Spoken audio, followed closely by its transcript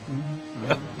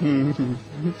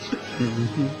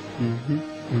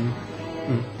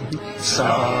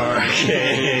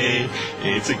Stargate,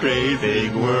 it's a great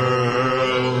big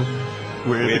world.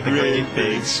 With a great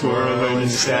big swirl and you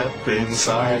step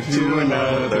inside to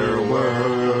another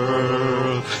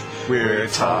world. We're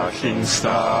talking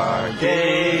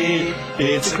Stargate,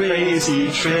 it's a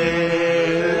crazy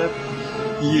trip.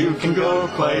 You can go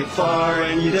quite far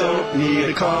and you don't need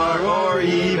a car or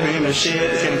even a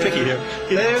ship. It's getting picky here.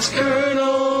 There's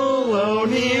Colonel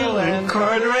O'Neill and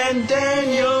Carter and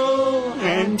Daniel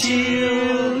and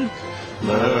Teal.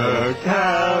 Look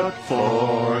out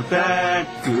for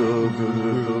that girl.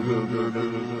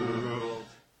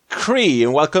 Cree,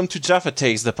 and welcome to Jaffa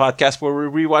Takes, the podcast where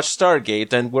we rewatch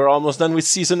Stargate, and we're almost done with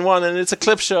season 1, and it's a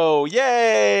clip show.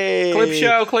 Yay!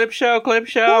 Clip show.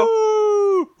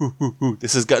 Woo!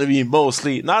 This is going to be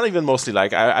not even mostly,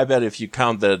 like, I bet if you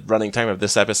count the running time of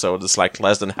this episode, it's like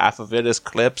less than half of it is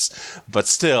clips, but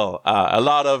still, a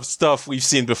lot of stuff we've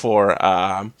seen before,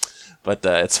 but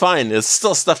it's fine. It's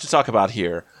still stuff to talk about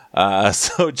here.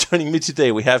 So joining me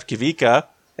today, we have Kivika.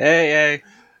 Hey.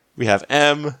 We have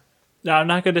M. No, I'm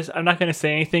not gonna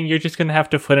say anything. You're just gonna have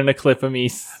to put in a clip of me.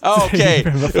 Oh, okay.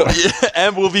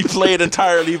 M will be played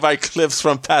entirely by clips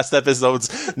from past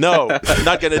episodes. No, I'm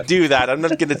not gonna do that. I'm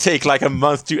not gonna take like a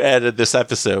month to edit this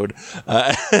episode.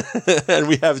 And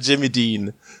we have Jimmy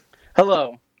Dean.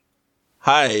 Hello.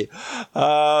 Hi.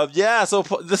 So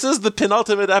this is the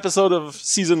penultimate episode of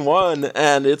season 1,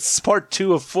 and it's part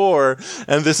 2 of 4,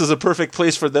 and this is a perfect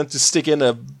place for them to stick in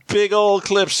a big old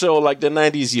clip show like the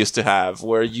 90s used to have,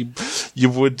 where you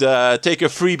would take a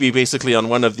freebie basically on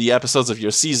one of the episodes of your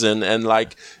season and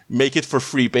like make it for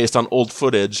free based on old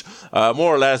footage,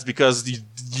 more or less, because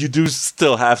you do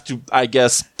still have to, I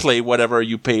guess, play whatever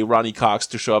you pay Ronnie Cox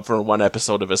to show up for one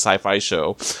episode of a sci-fi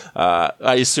show.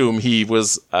 I assume he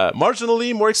was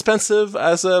marginally more expensive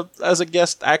as a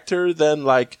guest actor than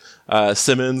like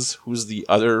Simmons, who's the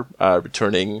other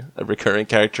recurring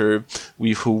character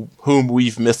whom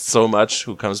we've missed so much,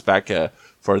 who comes back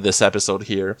for this episode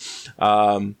here.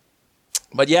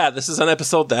 But yeah, this is an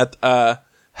episode that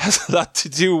has a lot to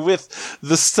do with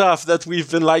the stuff that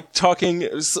we've been like talking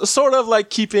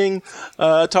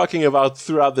about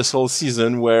throughout this whole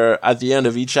season, where at the end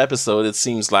of each episode it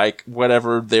seems like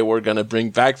whatever they were going to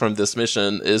bring back from this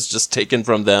mission is just taken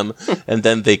from them and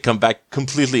then they come back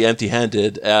completely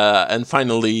empty-handed, and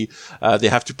finally they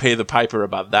have to pay the piper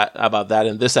about that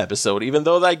in this episode, even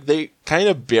though like they kind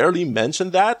of barely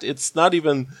mention that. It's not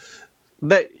even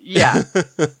They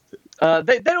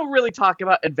don't really talk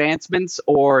about advancements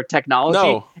or technology.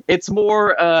 No. It's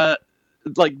more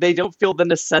like they don't feel the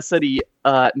necessity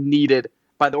needed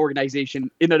by the organization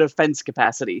in a defense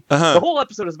capacity. The whole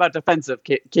episode is about defensive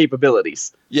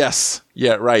capabilities. Yes.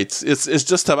 Yeah, right. It's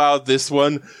just about this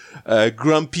one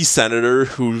grumpy senator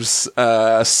who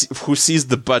sees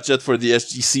the budget for the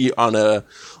SGC on a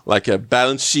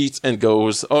balance sheet and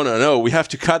goes, "Oh no, we have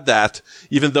to cut that,"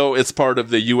 even though it's part of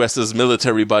the US's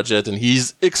military budget, and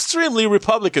he's extremely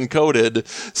Republican coded,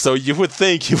 so you would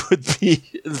think he would be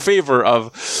in favor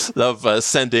of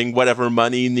sending whatever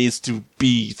money needs to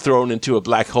be thrown into a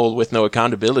black hole with no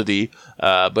accountability.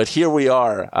 But here we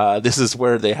are. This is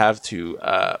where they have to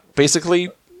basically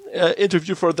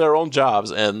interview for their own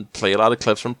jobs and play a lot of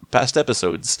clips from past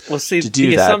episodes. Well, see,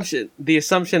 the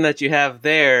assumption that you have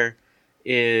there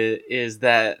is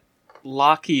that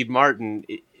Lockheed Martin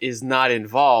is not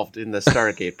involved in the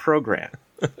Stargate program.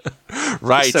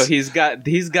 Right. So he's got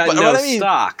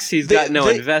stocks. He's got no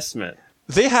investment.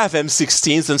 They have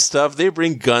M16s and stuff. They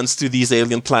bring guns to these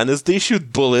alien planets. They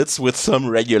shoot bullets with some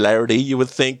regularity. You would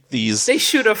think these... They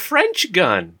shoot a French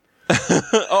gun.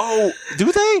 Oh,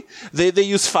 do they? They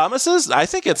use FAMASs? I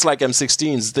think it's like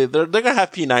M16s. They're going to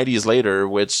have P90s later,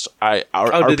 which are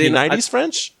P90s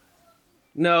French?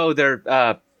 No, they're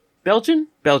Belgian.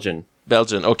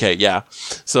 Okay, yeah.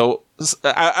 So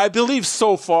I believe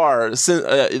so far,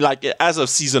 like as of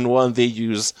season 1, they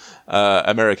use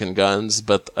American guns,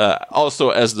 but also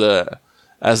as the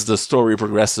story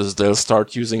progresses, they'll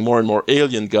start using more and more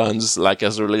alien guns, like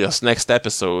as early as next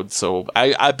episode. So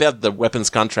I bet the weapons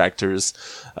contractors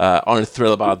aren't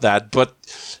thrilled about that. But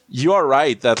you are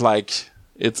right that like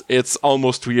it's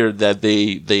almost weird that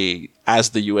they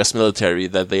as the U.S. military,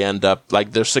 that they end up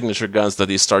like their signature guns that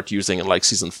they start using in like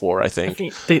season 4, I think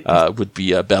would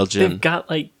be a Belgian. They've got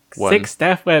like 6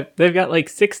 staff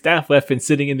weapons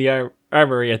sitting in the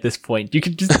armory at this point. You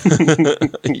could just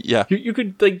yeah, you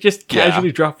could like just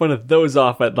casually drop one of those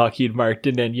off at Lockheed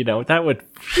Martin, and that would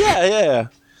yeah.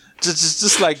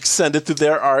 just like send it to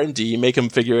their R&D, make them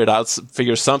figure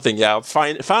something out,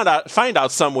 find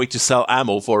out some way to sell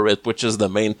ammo for it, which is the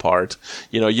main part.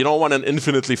 You know, you don't want an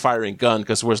infinitely firing gun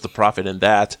because where's the profit in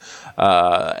that?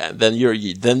 And then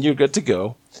you're good to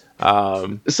go.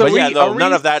 None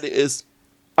of that is.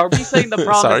 Are we saying the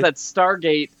problem Sorry? is that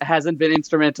Stargate hasn't been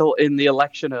instrumental in the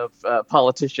election of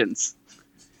politicians?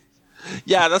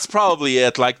 Yeah, that's probably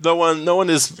it. Like no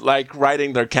one is like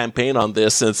writing their campaign on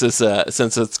this since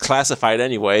it's classified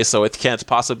anyway, so it can't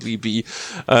possibly be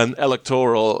an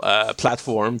electoral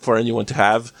platform for anyone to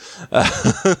have.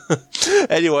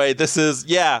 Anyway, this is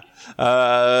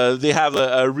they have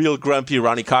a real grumpy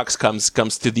Ronnie Cox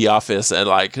comes to the office and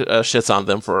like shits on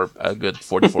them for a good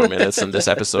 44 minutes in this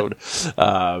episode.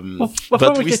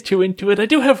 Before we get too into it, I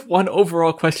do have one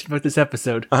overall question about this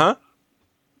episode. Uh-huh.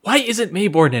 Why isn't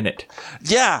Mayborn in it?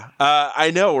 Yeah,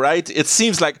 I know, right? It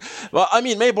seems like, well, I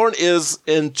mean, Mayborn is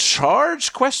in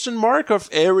charge, of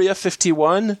Area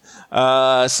 51.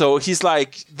 So he's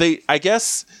like, I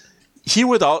guess he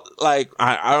would, I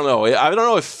don't know. I don't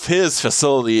know if his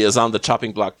facility is on the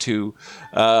chopping block too.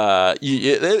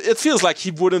 It feels like he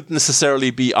wouldn't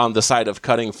necessarily be on the side of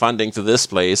cutting funding to this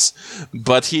place,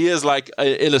 but he is like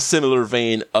in a similar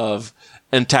vein of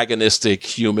antagonistic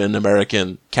human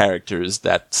American characters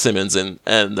that Simmons and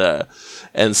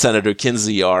Senator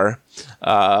Kinsey are.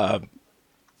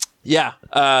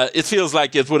 It feels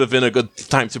like it would have been a good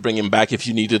time to bring him back if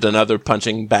you needed another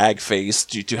punching bag face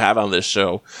to have on this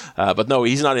show. But no,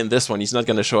 he's not in this one. He's not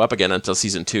going to show up again until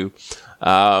season 2.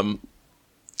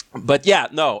 But yeah,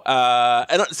 no.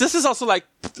 And this is also like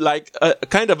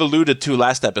kind of alluded to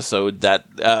last episode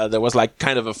that there was like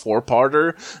kind of a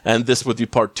 4-parter, and this would be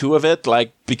part 2 of it,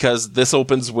 like because this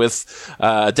opens with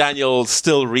Daniel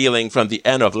still reeling from the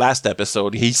end of last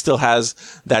episode. He still has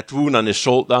that wound on his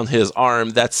shoulder, on his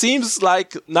arm, that seems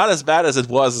like not as bad as it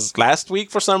was last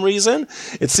week for some reason.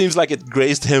 It seems like it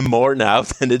grazed him more now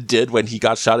than it did when he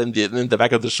got shot in the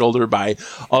back of the shoulder by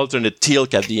alternate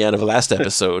Teal'c at the end of last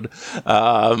episode.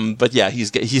 But yeah,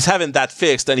 he's having that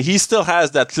fixed, and he still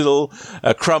has that little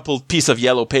crumpled piece of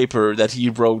yellow paper that he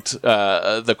wrote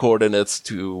the coordinates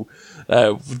to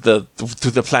the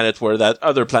planet where that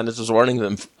other planet was warning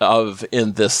them of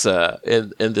in this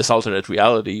alternate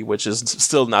reality, which is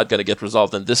still not going to get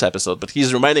resolved in this episode. But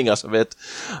he's reminding us of it.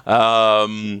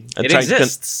 It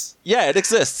exists. Yeah, it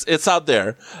exists. It's out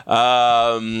there.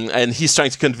 And he's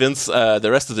trying to convince the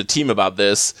rest of the team about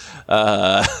this.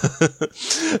 I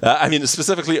mean,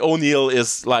 specifically, O'Neill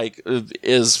is the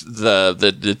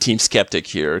team skeptic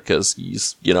here because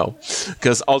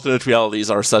because alternate realities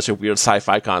are such a weird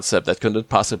sci-fi concept that couldn't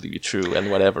possibly be true and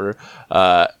whatever.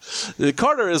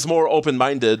 Carter is more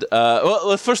open-minded.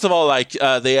 Well, first of all,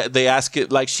 they ask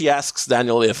it, like she asks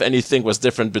Daniel if anything was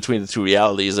different between the two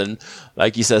realities, and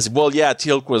like he says, well, yeah,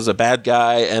 Teal'c was a bad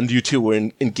guy, and you two were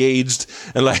engaged,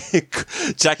 and like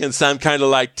Jack and Sam kind of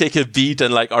like take a beat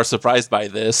and like are surprised by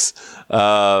this.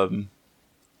 There's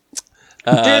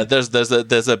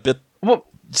a bit. Well,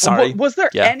 sorry. Was there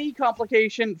any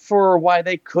complication for why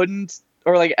they couldn't,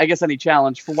 or like I guess any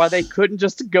challenge for why they couldn't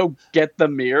just go get the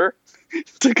mirror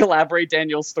to collaborate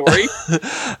Daniel's story?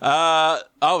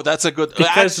 That's a good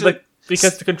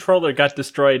because the controller got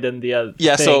destroyed in the other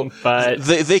thing, so but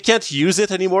they can't use it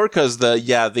anymore because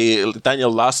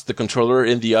Daniel lost the controller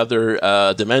in the other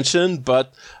dimension.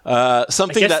 But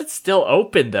something I guess it's still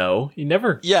open though. You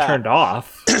never turned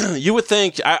off. You would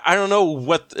think I don't know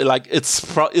what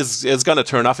it's going to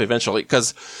turn off eventually,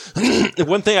 because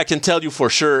one thing I can tell you for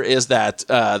sure is that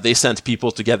they sent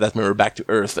people to get that mirror back to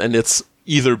Earth, and it's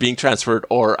either being transferred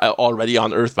or already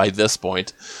on Earth by this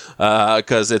point,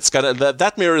 because it's gonna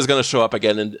that mirror is gonna show up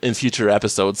again in future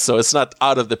episodes, so it's not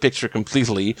out of the picture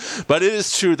completely. But it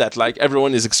is true that like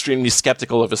everyone is extremely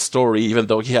skeptical of his story, even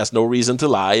though he has no reason to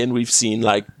lie, and we've seen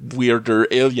like weirder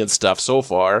alien stuff so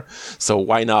far. So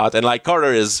why not? And like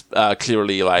Carter is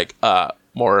clearly like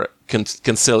more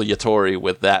conciliatory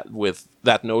with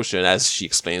that notion, as she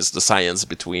explains the science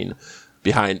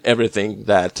behind everything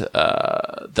that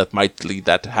might lead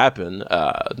that to happen,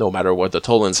 no matter what the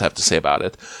Tolans have to say about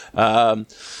it. But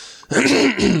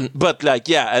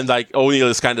and O'Neill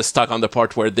is kind of stuck on the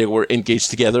part where they were engaged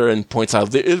together and points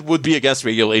out that it would be against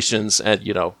regulations, and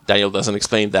Daniel doesn't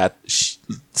explain that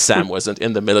Sam wasn't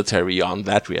in the military on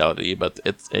that reality, but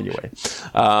anyway.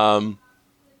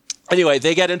 Anyway,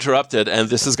 they get interrupted, and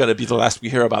this is going to be the last we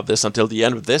hear about this until the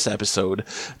end of this episode,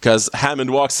 because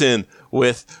Hammond walks in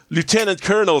with Lieutenant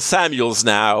Colonel Samuels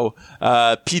now.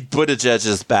 Pete Buttigieg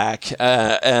is back,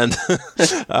 and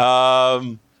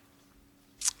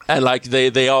like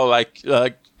they all like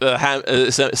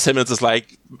Simmons is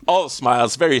like all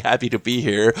smiles, very happy to be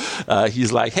here.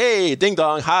 He's like, "Hey, ding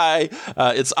dong, hi,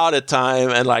 it's audit time,"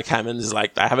 and like Hammond is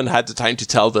like, "I haven't had the time to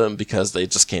tell them because they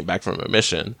just came back from a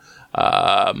mission."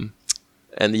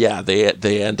 And yeah,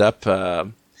 they end up.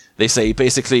 They say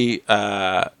basically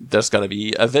there's going to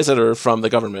be a visitor from the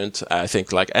government, I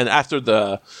think. And after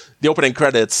the opening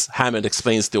credits, Hammond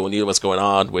explains to O'Neill what's going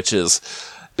on, which is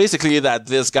basically that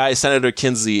this guy, Senator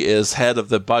Kinsey, is head of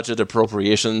the Budget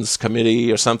Appropriations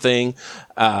Committee or something,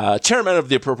 chairman of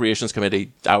the Appropriations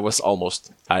Committee. I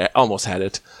almost had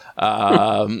it.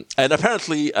 And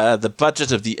apparently the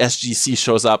budget of the SGC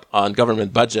shows up on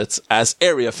government budgets as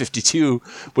Area 52,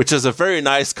 which is a very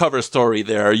nice cover story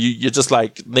there. You just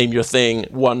like name your thing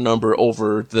one number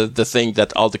over the thing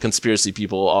that all the conspiracy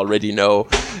people already know,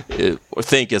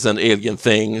 think is an alien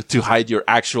thing, to hide your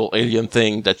actual alien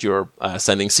thing that you're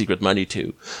sending secret money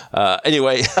to.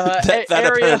 Anyway, that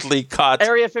apparently caught...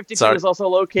 Area 52 is also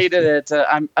located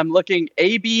at, I'm looking,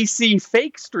 ABC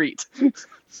Fake Street.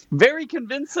 Very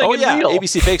convincing. Oh, and yeah, real.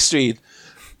 ABC Fake Street.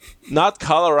 Not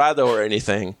Colorado or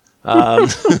anything.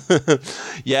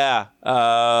 Yeah.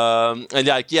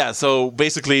 So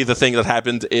basically the thing that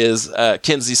happened is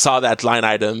Kinsey saw that line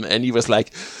item and he was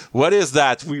like, what is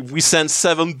that? We send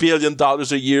 $7 billion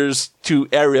a year to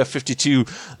Area 52.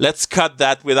 Let's cut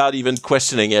that without even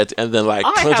questioning it. And then like...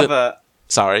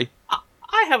 Sorry?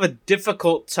 I have a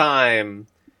difficult time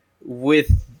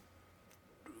with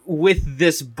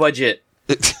this budget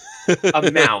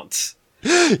amount.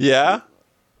 Yeah?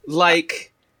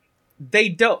 Like,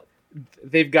 they've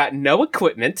got no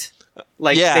equipment.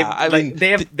 Like, yeah,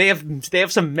 they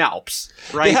have some malps,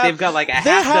 right? They've got like a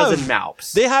half dozen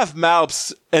malps. They have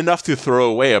malps enough to throw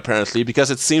away, apparently,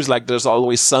 because it seems like there's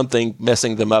always something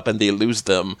messing them up and they lose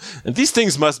them. And these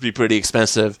things must be pretty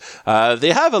expensive.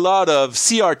 They have a lot of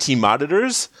CRT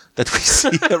monitors that we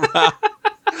see around.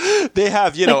 They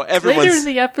have, everyone's... Later in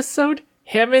the episode,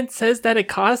 Hammond says that it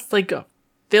costs like $1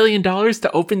 billion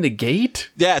to open the gate.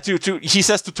 Yeah, he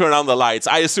says to turn on the lights.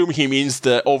 I assume he means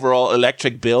the overall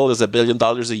electric bill is $1 billion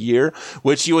a year,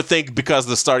 which you would think because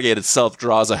the Stargate itself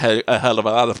draws a hell of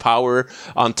a lot of power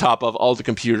on top of all the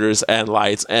computers and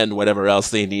lights and whatever else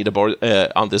they need aboard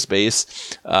on this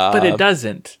base. But it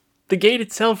doesn't. The gate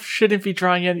itself shouldn't be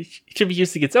drawing any. It should be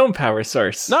using its own power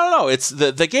source. No. It's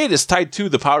the gate is tied to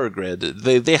the power grid.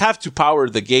 They have to power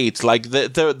the gate. Like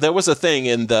there was a thing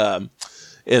in the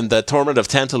Torment of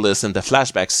Tantalus and the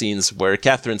flashback scenes where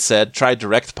Catherine said try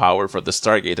direct power for the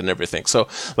Stargate and everything. So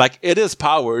like it is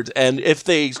powered, and if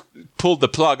they pulled the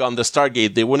plug on the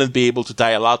Stargate, they wouldn't be able to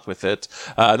dial out with it.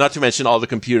 Not to mention all the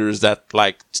computers that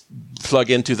like plug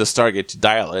into the Stargate to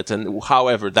dial it, and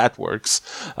however that works.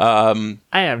 I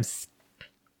am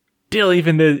still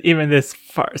even this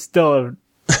far. Still,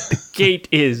 the gate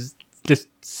is just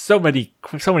so many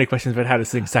questions about how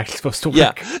this thing's actually supposed to work.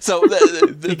 Yeah, so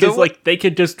because they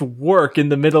could just work in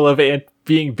the middle of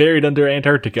being buried under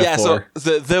Antarctica. Yeah, so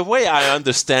the way I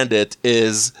understand it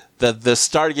is that the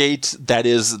Stargate that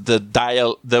is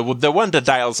the one that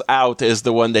dials out is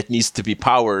the one that needs to be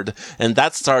powered, and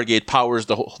that Stargate powers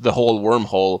the whole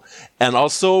wormhole. And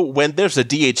also, when there's a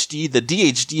DHD, the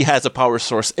DHD has a power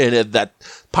source in it that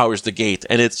powers the gate,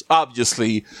 and it's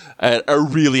obviously a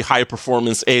really high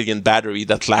performance alien battery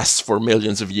that lasts for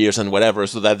millions of years and whatever,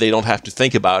 so that they don't have to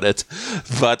think about it.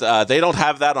 But they don't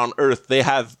have that on Earth. They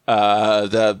have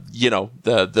the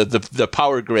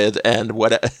power grid and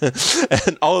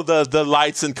and all the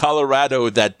lights in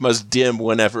Colorado that must dim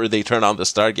whenever they turn on the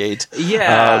Stargate.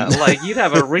 Yeah, like you'd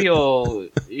have a real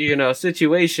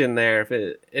situation there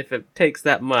if it takes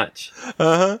that much.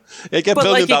 It gets $1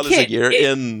 billion a year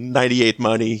in 98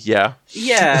 money. Yeah.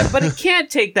 Yeah, but it can't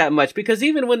take that much because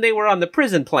even when they were on the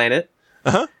prison planet,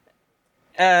 using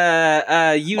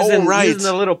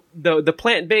the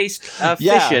plant-based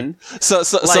fission. So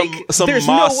some there's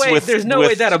moss there's no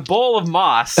way that a bowl of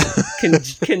moss can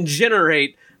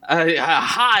generate a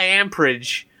high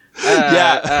amperage.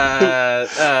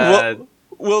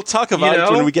 We'll talk about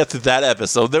it when we get to that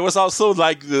episode. There was also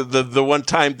like the one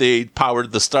time they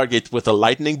powered the Stargate with a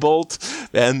lightning bolt,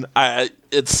 and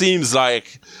it seems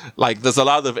like there's a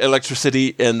lot of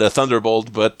electricity in the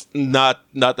Thunderbolt, but not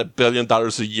 $1 billion a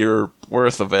year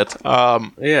worth of it.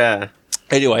 Yeah.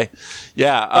 Anyway,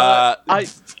 yeah.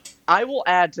 I will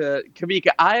add to Kamika.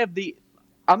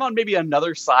 I'm on maybe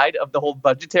another side of the whole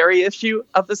budgetary issue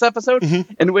of this episode,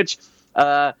 in which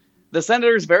the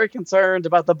senator is very concerned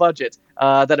about the budget,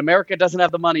 that America doesn't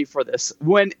have the money for this.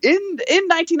 When in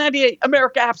 1998,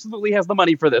 America absolutely has the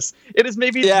money for this. It is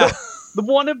maybe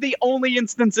one of the only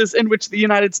instances in which the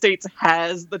United States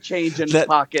has the change in its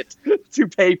pocket to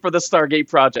pay for the Stargate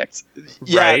project.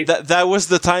 Yeah, Right. that was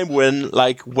the time when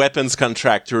like weapons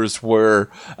contractors were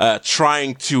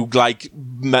trying to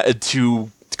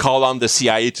to call on the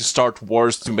CIA to start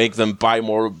wars to make them buy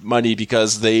more money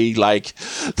because they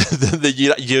the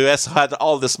US had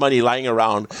all this money lying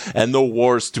around and no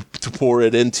wars to pour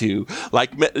it into.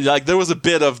 Like there was a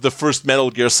bit of the first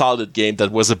Metal Gear Solid game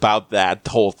that was about that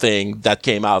whole thing that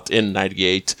came out in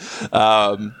 '98.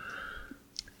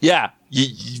 Yeah.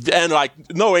 And like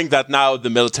knowing that now the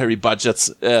military budgets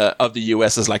of the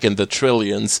U.S. is like in the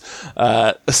trillions,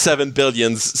 $7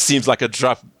 billion seems like a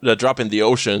drop in the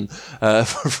ocean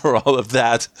for all of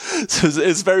that. So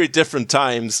it's very different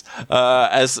times.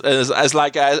 As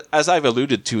I've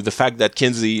alluded to, the fact that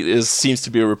Kinsey seems to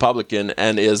be a Republican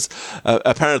and is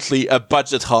apparently a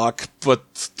budget hawk,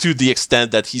 but to the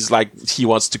extent that he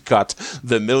wants to cut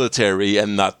the military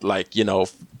and not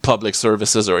public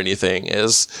services or anything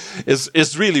is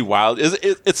really wild.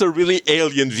 It's a really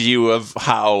alien view of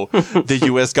how the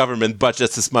U.S. government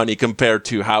budgets its money compared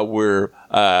to how we're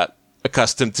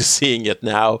accustomed to seeing it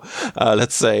now.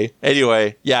 Let's say.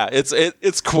 Anyway, yeah,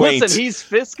 it's quaint. Listen, he's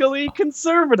fiscally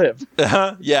conservative.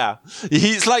 Yeah,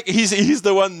 he's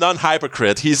the one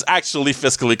non-hypocrite. He's actually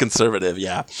fiscally conservative.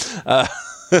 Yeah.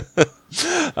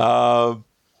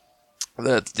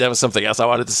 That was something else I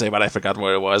wanted to say, but I forgot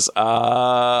what it was.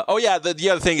 The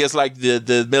other thing is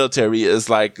the military is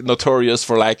notorious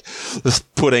for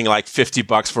putting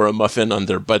 $50 for a muffin on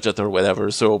their budget or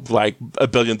whatever. So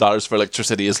 $1 billion for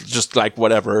electricity is just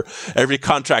whatever. Every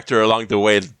contractor along the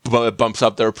way bumps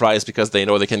up their price because they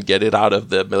know they can get it out of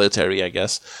the military, I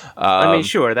guess. I mean,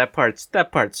 sure, that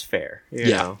part's fair.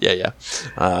 Yeah.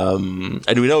 And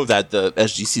we know that the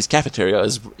SGC's cafeteria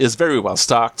is very well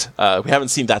stocked. We haven't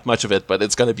seen that much of it, but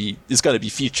it's gonna be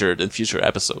featured in future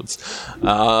episodes.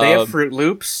 They have Fruit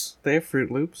Loops. They have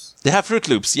Fruit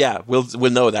Loops. Yeah,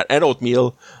 we'll know that. And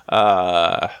oatmeal.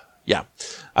 Yeah.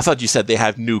 I thought you said they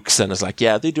have nukes, and it's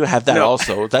yeah, they do have that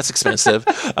also. That's expensive.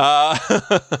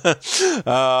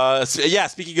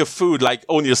 Speaking of food,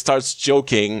 O'Neill starts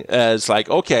joking. It's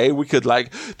okay, we could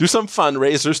do some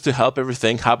fundraisers to help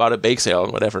everything. How about a bake sale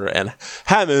and whatever? And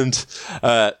Hammond,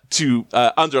 to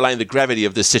underline the gravity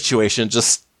of this situation,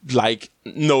 just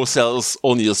no sells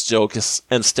O'Neill's joke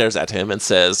and stares at him and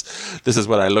says, "This is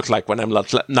what I look like when I'm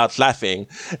not laughing."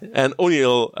 And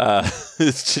O'Neill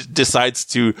decides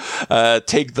to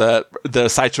take the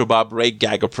Sideshow Bob Ray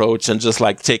gag approach and just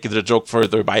take the joke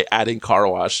further by adding car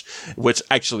wash, which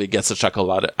actually gets a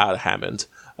chuckle out of Hammond.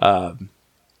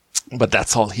 But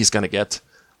that's all he's gonna get.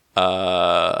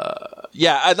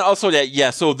 And also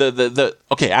so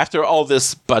after all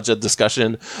this budget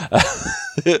discussion,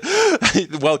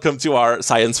 welcome to our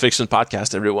science fiction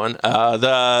podcast, everyone.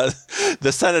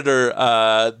 The senator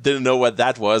didn't know what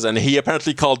that was, and he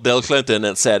apparently called Bill Clinton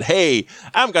and said, "Hey,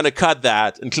 I'm gonna cut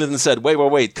that." And Clinton said,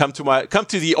 "Wait, come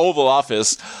to the Oval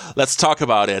Office, let's talk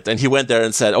about it." And he went there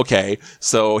and said, "Okay,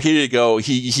 so here you go."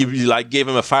 He gave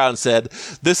him a file and said,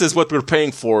 "This is what we're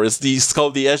paying for. It's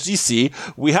called the SGC.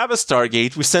 We have a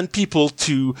Stargate. We send people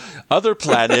to other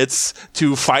planets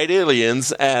to fight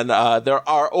aliens, and they're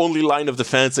our only line of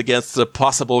defense against the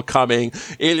possible coming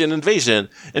alien invasion."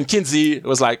 And Kinsey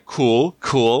was like,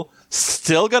 cool,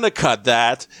 still gonna cut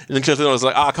that. And then Clinton was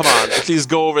like, come on, at least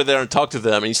go over there and talk to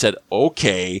them. And he said,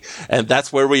 okay. And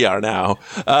that's where we are now.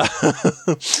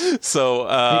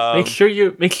 Make sure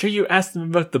you ask them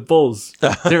about the Bulls.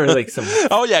 They're some.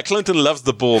 Oh yeah, Clinton loves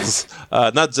the Bulls,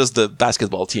 not just the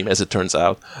basketball team, as it turns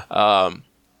out. I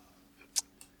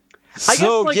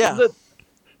guess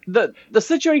the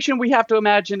situation we have to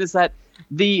imagine is that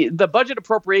the Budget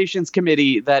Appropriations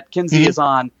Committee that Kinsey is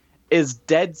on is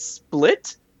dead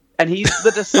split, and he's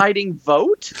the deciding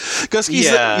vote. Because he's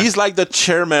the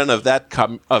chairman of that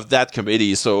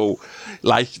committee, so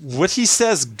what he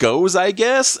says goes, I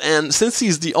guess. And since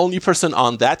he's the only person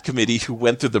on that committee who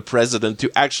went to the president to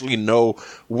actually know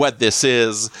what this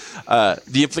is,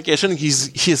 the implication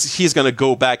he's going to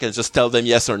go back and just tell them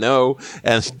yes or no,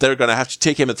 and they're going to have to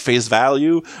take him at face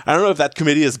value. I don't know if that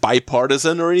committee is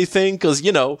bipartisan or anything, because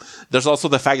there's also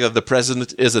the fact that the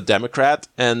president is a Democrat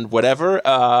and whatever.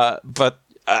 But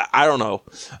I don't know.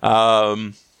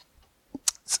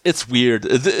 It's weird.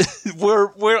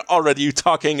 We're already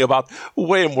talking about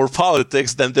way more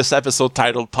politics than this episode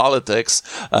titled "Politics"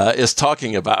 is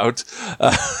talking about.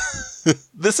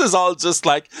 This is all just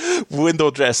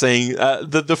window dressing.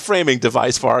 The framing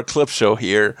device for our clip show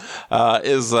here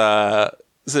is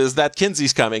says that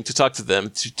Kinsey's coming to talk to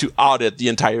them to audit the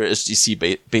entire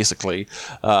SGC. Basically,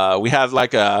 we have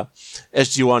like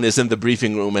SG1 is in the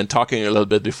briefing room and talking a little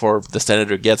bit before the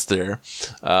senator gets there.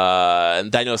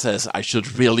 And Daniel says, "I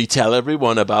should really tell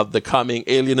everyone about the coming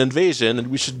alien invasion, and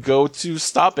we should go to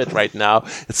stop it right now.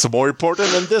 It's more important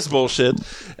than this bullshit."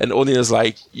 And O'Neill is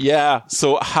like, "Yeah.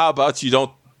 So how about you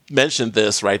don't mention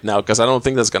this right now, because I don't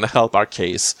think that's going to help our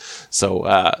case." So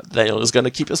Daniel is going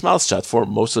to keep his mouth shut for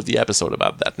most of the episode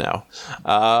about that now.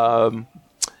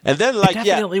 And then, like, it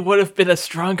definitely would have been a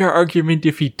stronger argument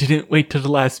if he didn't wait till the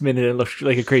last minute and looked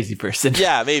like a crazy person.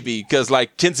 Yeah, maybe, because,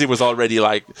 like, Kinsey was already,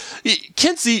 like...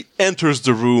 Kinsey enters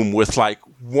the room with, like,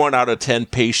 1 out of 10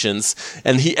 patience,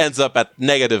 and he ends up at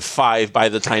 -5 by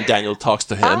the time Daniel talks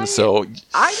to him,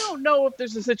 I don't know if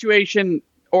there's a situation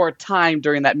or a time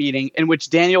during that meeting in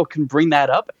which Daniel can bring that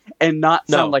up and not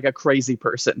sound like a crazy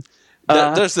person.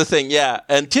 There's the thing, yeah.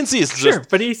 And Kinsey is sure,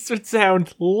 but he would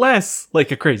sound less like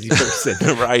a crazy person.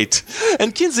 Right.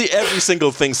 And Kinsey, every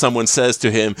single thing someone says to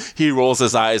him, he rolls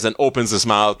his eyes and opens his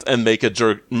mouth and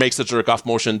makes a jerk-off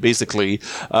motion, basically.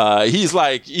 He's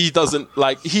like,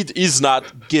 he's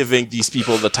not giving these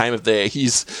people the time of day.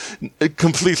 He's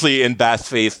completely in bad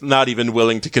faith, not even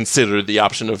willing to consider the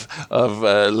option of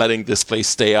letting this place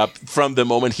stay up. From the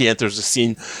moment he enters the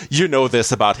scene, you know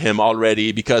this about him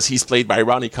already, because he's played by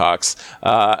Ronnie Cox.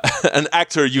 An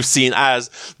actor you've seen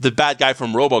as the bad guy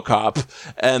from RoboCop,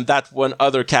 and that one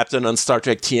other captain on Star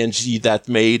Trek TNG that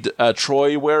made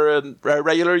Troy wear a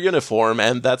regular uniform,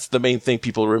 and that's the main thing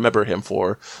people remember him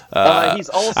for. He's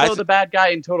also the bad guy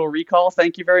in Total Recall.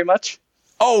 Thank you very much.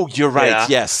 Oh, you're right.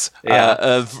 Yeah. Yes,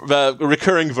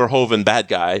 recurring Verhoeven bad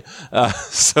guy.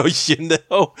 So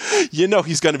you know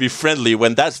he's going to be friendly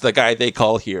when that's the guy they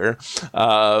call here.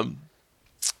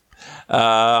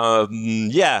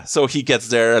 So he gets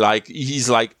there, like, he's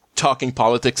like talking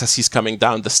politics as he's coming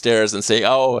down the stairs and say,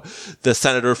 "Oh, the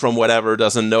senator from whatever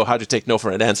doesn't know how to take no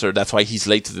for an answer. That's why he's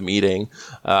late to the meeting."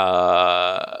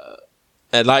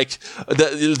 And like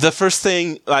the first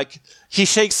thing, like, he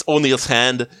shakes O'Neill's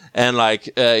hand, and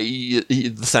like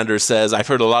the senator says, "I've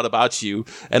heard a lot about you,"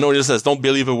 and O'Neill says, "Don't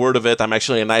believe a word of it. I'm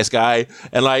actually a nice guy."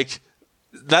 And like,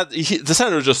 the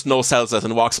senator just no-sells it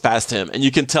and walks past him, and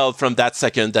you can tell from that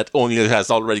second that O'Neill has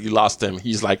already lost him.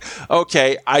 He's like,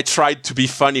 "Okay, I tried to be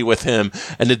funny with him,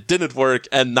 and it didn't work,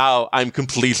 and now I'm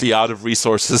completely out of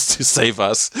resources to save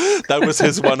us." That was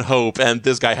his one hope, and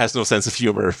this guy has no sense of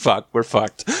humor. Fuck, we're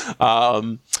fucked.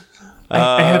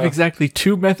 I have exactly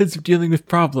 2 methods of dealing with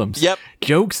problems. Yep.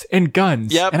 Jokes and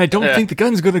guns. Yep. And I don't think the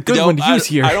gun's a good one to use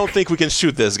here. I don't think we can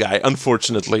shoot this guy,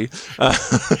 unfortunately.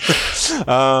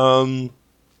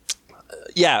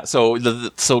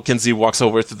 So Kinsey walks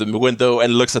over to the window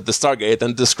and looks at the Stargate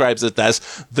and describes it as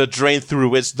the drain through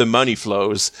which the money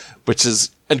flows, which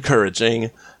is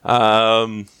encouraging.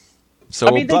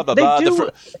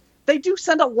 They do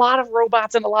send a lot of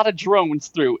robots and a lot of drones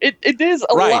through. It is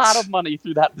a lot of money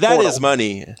through that portal. That is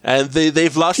money, and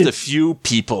they've lost a few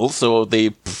people, so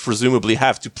they presumably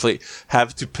have to pay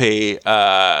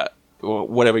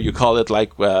whatever you call it,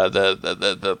 like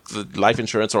the life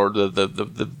insurance, or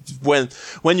the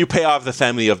when you pay off the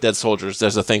family of dead soldiers.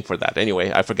 There's a thing for that.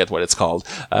 Anyway, I forget what it's called.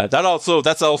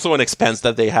 That's also an expense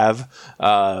that they have.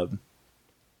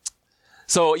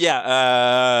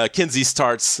 Kinsey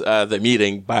starts the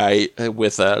meeting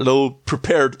with a little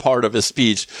prepared part of his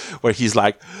speech where he's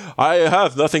like, "I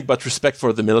have nothing but respect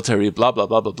for the military, blah, blah,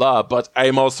 blah, blah, blah, but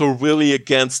I'm also really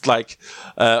against, like,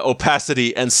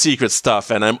 opacity and secret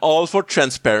stuff, and I'm all for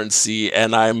transparency,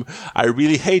 and I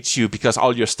really hate you because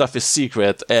all your stuff is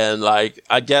secret, and, like,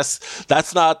 I guess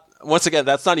that's not..." Once again,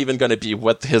 that's not even going to be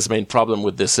what his main problem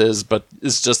with this is, but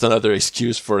it's just another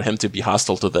excuse for him to be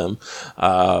hostile to them.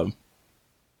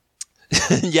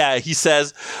 Yeah, he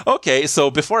says, "Okay, so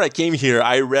before I came here,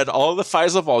 I read all the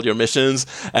files of all your missions,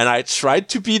 and I tried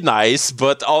to be nice,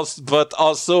 but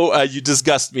also you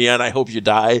disgust me, and I hope you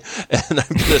die, and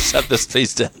I'm going to shut this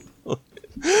place down."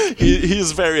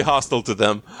 He's very hostile to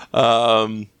them.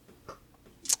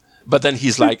 But then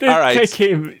he's like, "All right."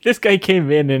 This guy came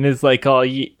in and is like, "Oh,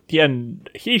 he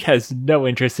has no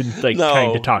interest in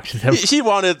trying to talk to them." He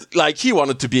wanted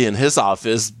to be in his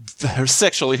office,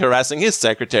 sexually harassing his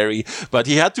secretary, but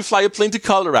he had to fly a plane to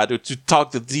Colorado to talk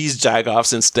to these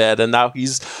jagoffs instead, and now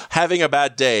he's having a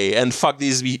bad day. And fuck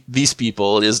these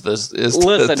people is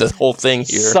the whole thing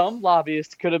here. Some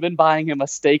lobbyist could have been buying him a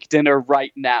steak dinner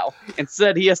right now.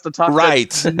 Instead, he has to talk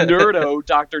to nerdo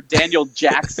Dr. Daniel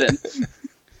Jackson.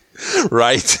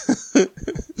 Right.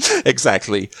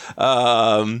 Exactly.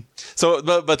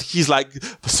 But he's like,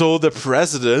 so the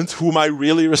president, whom I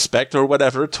really respect or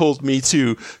whatever, told me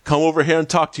to come over here and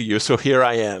talk to you. So here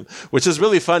I am, which is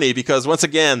really funny because once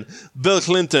again, Bill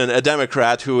Clinton, a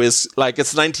Democrat who is like,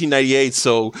 it's 1998.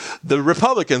 So the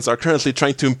Republicans are currently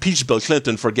trying to impeach Bill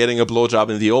Clinton for getting a blowjob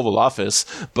in the Oval Office.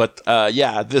 But,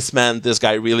 this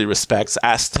guy really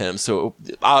asked him. So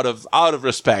out of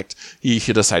respect, he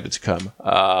decided to come.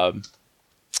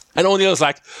 And O'Neill's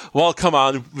like, well, come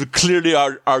on. Clearly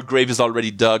our grave is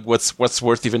already dug. What's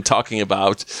worth even talking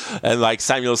about? And like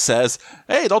Samuel says,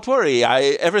 hey, don't worry.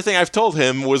 Everything I've told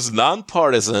him was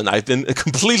nonpartisan. I've been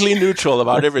completely neutral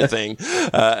about everything.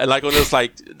 And like O'Neill's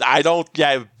like,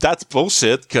 that's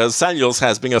bullshit because Samuels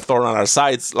has been a thorn on our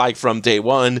sides. Like from day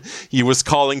one, he was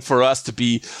calling for us to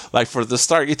be like for the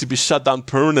Stargate to be shut down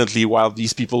permanently while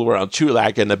these people were on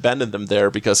Chulak and abandoned them there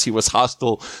because he was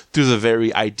hostile to the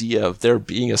very idea of there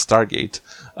being a Stargate.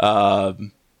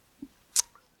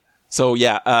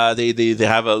 They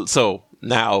have so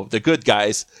now the good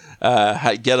guys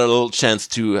get a little chance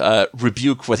to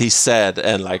rebuke what he said,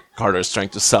 and like Carter's trying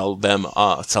to sell him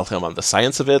on the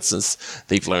science of it, since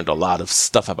they've learned a lot of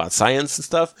stuff about science and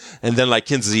stuff. And then like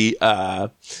Kinsey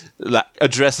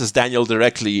addresses Daniel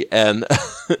directly and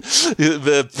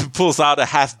pulls out a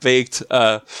half-baked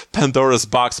Pandora's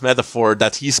box metaphor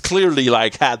that he's clearly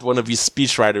like had one of these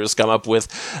speechwriters come up with.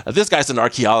 This guy's an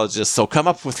archaeologist, so come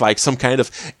up with like some kind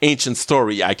of ancient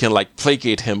story I can like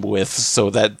placate him with, so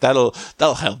that'll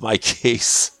help my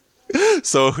case.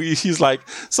 So he's like,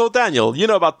 so Daniel, you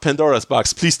know about Pandora's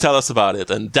box, please tell us about it.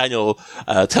 And Daniel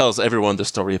tells everyone the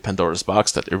story of Pandora's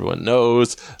box that everyone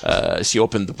knows. She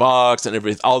opened the box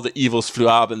and all the evils flew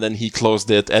out, and then he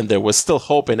closed it and there was still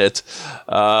hope in it.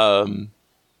 And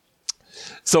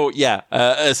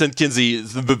Kinsey,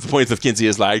 the point of Kinsey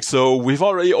is like, so we've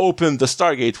already opened the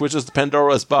Stargate, which is the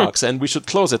Pandora's box, and we should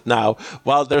close it now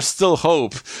while there's still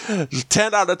hope.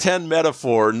 10 out of 10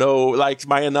 metaphor. No, like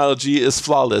my analogy is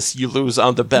flawless. You lose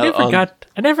on the bell.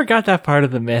 I never got that part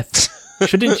of the myth.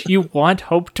 Shouldn't you want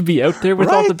hope to be out there with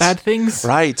all the bad things?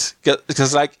 Right.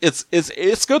 Because like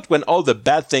it's good when all the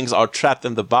bad things are trapped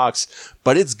in the box,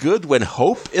 but it's good when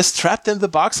hope is trapped in the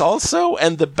box also,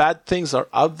 and the bad things are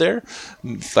out there,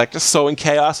 like just sowing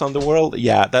chaos on the world.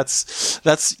 Yeah, that's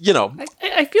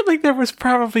I feel like there was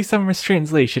probably some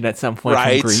mistranslation at some point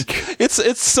from Greek.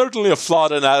 It's certainly a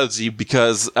flawed analogy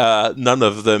because none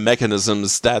of the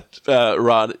mechanisms that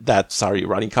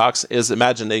Rodney Cox is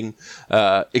imagining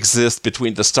exist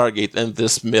between the Stargate and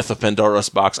this myth of Pandora's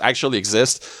box actually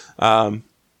exist.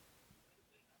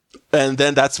 And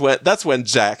then that's when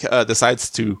Jack decides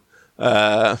to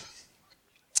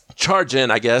charge in,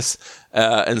 I guess,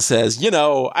 and says,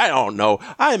 I don't know.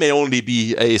 I may only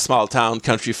be a small town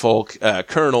country folk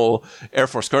colonel, Air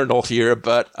Force colonel here,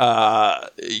 but, the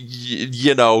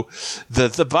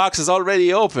box is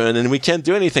already open and we can't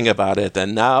do anything about it.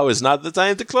 And now is not the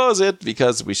time to close it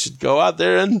because we should go out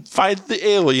there and fight the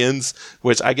aliens,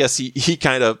 which I guess he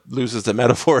kind of loses the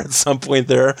metaphor at some point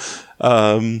there.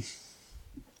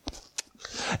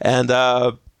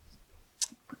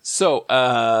 So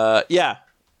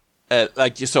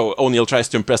O'Neill tries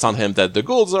to impress on him that the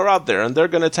ghouls are out there and they're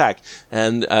going to attack,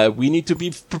 and we need to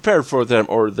be prepared for them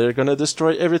or they're going to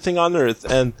destroy everything on Earth.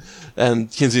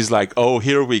 And Kinsey's like, oh,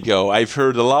 here we go. I've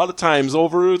heard a lot of times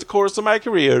over the course of my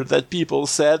career that people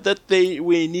said that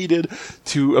we needed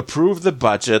to approve the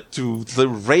budget, to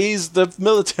raise the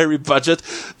military budget,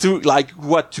 to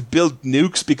build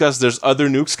nukes because there's other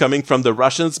nukes coming from the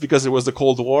Russians because it was the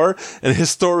Cold War. And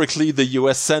historically, the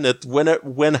U.S. Senate,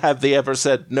 when have they ever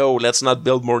said, no, let's not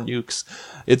build more nukes?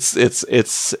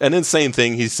 It's an insane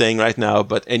thing he's saying right now.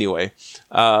 But anyway,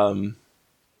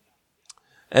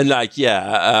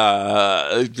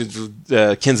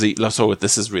 Kinsey, so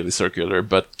this is really circular,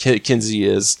 but Kinsey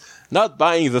is not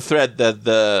buying the threat that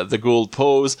the Gould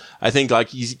pose. I think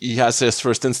he has his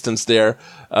first instance there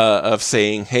of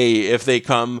saying, hey, if they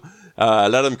come,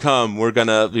 let them come. We're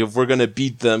gonna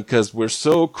beat them because we're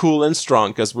so cool and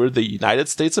strong because we're the United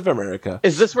States of America.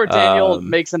 Is this where Daniel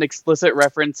makes an explicit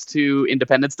reference to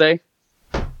Independence Day?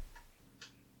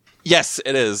 Yes,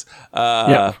 it is.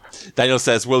 Daniel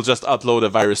says we'll just upload a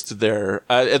virus to their.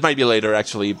 It might be later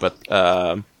actually, but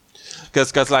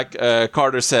because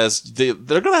Carter says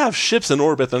they're gonna have ships in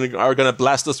orbit and are gonna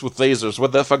blast us with lasers.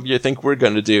 What the fuck do you think we're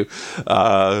gonna do?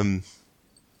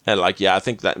 And I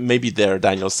think that maybe there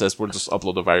Daniel says we'll just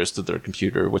upload a virus to their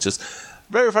computer, which is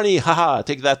very funny. Haha!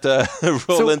 Take that,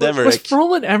 Roland Emmerich. Was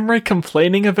Roland Emmerich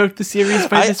complaining about the series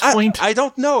by this point? I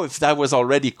don't know if that was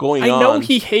already going on. I know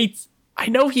he hates I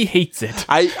know he hates it.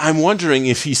 I'm wondering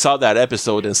if he saw that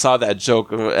episode and saw that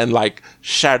joke and like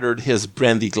shattered his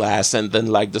brandy glass and then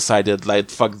like decided like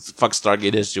fuck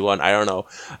Stargate issue 1. I don't know.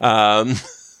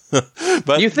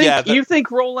 But you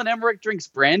think Roland Emmerich drinks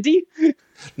brandy?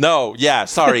 No, yeah,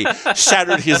 sorry.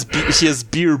 Shattered his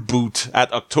beer boot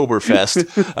at Oktoberfest.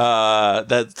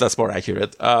 That's more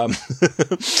accurate.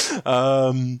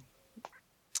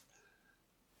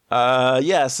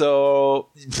 Yeah, so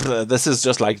this is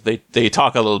just like they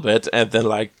talk a little bit and then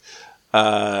like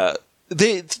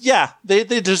they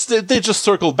just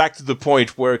circle back to the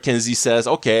point where Kenzie says,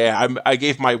 "Okay, I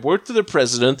gave my word to the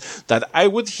president that I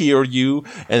would hear you,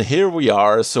 and here we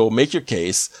are. So make your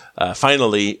case."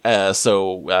 Finally,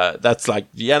 so that's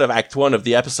like the end of Act 1 of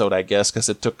the episode, I guess, because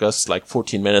it took us like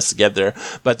 14 minutes to get there.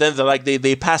 But then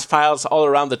they pass files all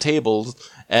around the table.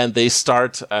 And they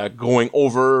start going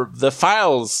over the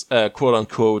files, quote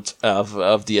unquote,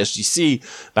 of the SGC,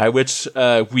 by which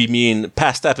we mean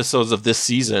past episodes of this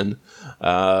season.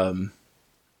 Because,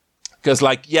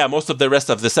 most of the rest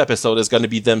of this episode is going to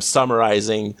be them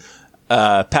summarizing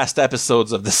past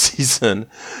episodes of the season.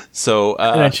 So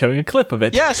and then showing a clip of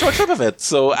it. Yeah, show a clip of it.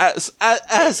 So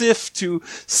as if to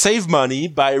save money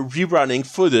by rerunning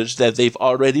footage that they've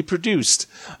already produced.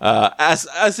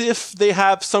 As if they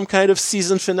have some kind of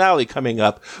season finale coming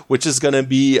up, which is going to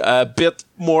be a bit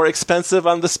more expensive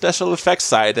on the special effects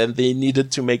side, and they needed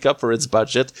to make up for its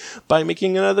budget by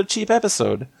making another cheap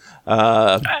episode.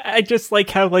 I just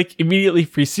like how, immediately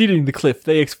preceding the clip,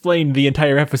 they explain the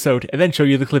entire episode and then show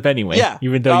you the clip anyway. Yeah.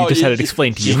 Even though you just had it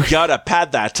explained to you. You gotta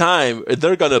pad that time.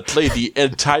 They're gonna play the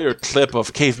entire clip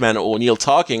of Caveman O'Neill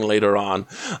talking later on.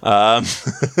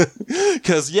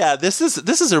 Cause this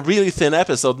is a really thin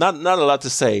episode. Not a lot to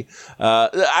say.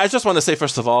 I just want to say,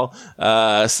 first of all,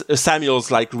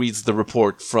 Samuels reads the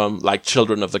report from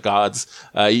Children of the Gods.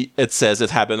 It says it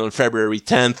happened on February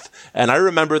 10th. And I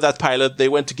remember that pilot, they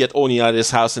went to get O'Neill at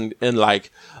his house in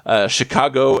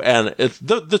Chicago, and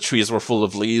the trees were full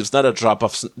of leaves, not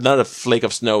a flake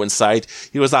of snow in sight.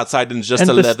 He was outside in just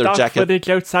a leather jacket. And the stock footage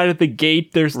outside of the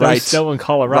gate, there's no snow in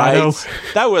Colorado. Right.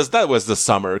 That was the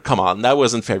summer. Come on, that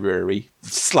wasn't February.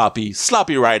 Sloppy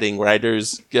writing,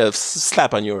 writers.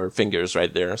 Slap on your fingers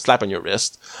right there. Slap on your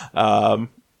wrist.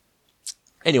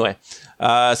 Anyway,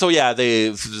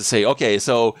 they say, okay,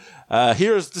 so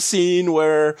here's the scene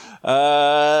where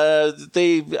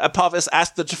Apophis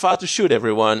asked the Jaffa to shoot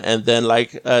everyone, and then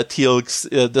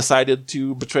Teal'c decided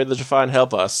to betray the Jaffa and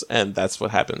help us, and that's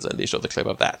what happens, and they show the clip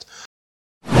of that.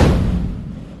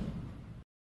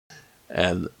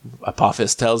 And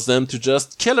Apophis tells them to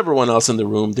just kill everyone else in the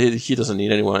room. He doesn't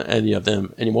need any of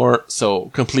them anymore. So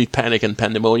complete panic and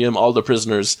pandemonium. All the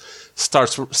prisoners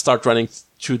start running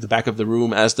through the back of the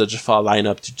room as the Jaffa line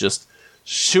up to just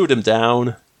shoot him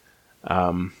down.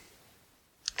 And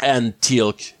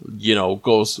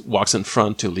Teal'c, walks in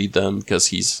front to lead them because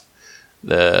he's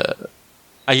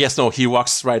he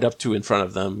walks right up to in front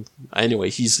of them. Anyway,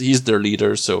 he's their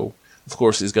leader, so of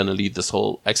course he's going to lead this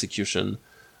whole execution.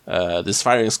 This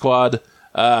firing squad.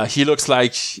 He looks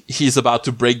like he's about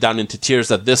to break down into tears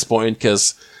at this point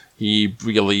because he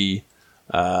really,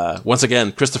 once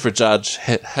again, Christopher Judge,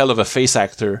 hell of a face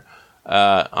actor,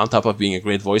 on top of being a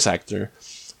great voice actor,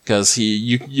 because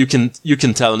you can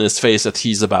tell in his face that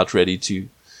he's about ready to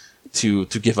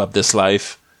give up this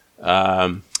life,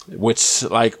 which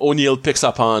O'Neill picks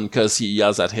up on because he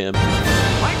yells at him.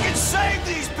 I can save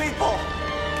these people.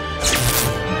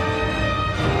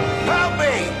 Help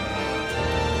me!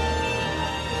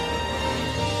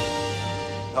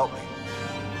 Help me.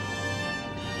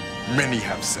 Many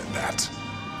have said that.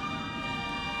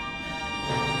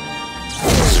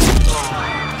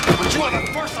 But you are the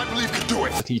first I believe could do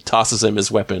it. He tosses him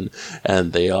his weapon,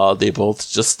 and they both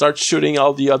just start shooting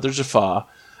all the other Jaffa,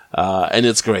 and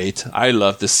it's great. I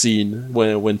love this scene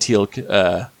when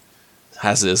Teal'c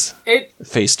has his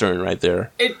face turn right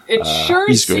there. It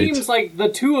sure seems like the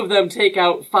two of them take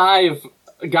out 5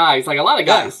 guys, a lot of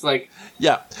guys.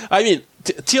 Yeah. I mean,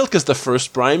 Teal'c is the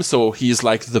first Prime, so he's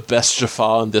the best Jaffa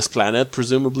on this planet,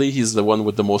 presumably. He's the one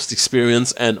with the most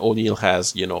experience, and O'Neill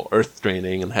has, Earth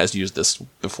training and has used this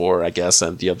before, I guess,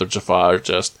 and the other Jaffa are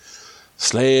just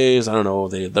slaves. I don't know,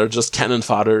 they're just cannon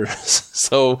fodder.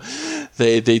 So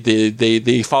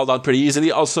they fall down pretty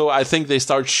easily. Also, I think they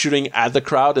start shooting at the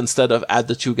crowd instead of at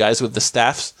the 2 guys with the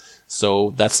staffs.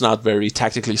 So that's not very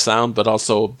tactically sound, but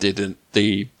also they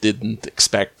didn't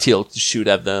expect Teal'c to shoot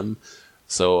at them.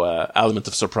 So, element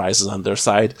of surprise is on their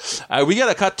side. We got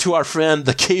to cut to our friend,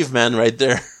 the caveman right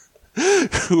there,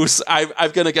 who's,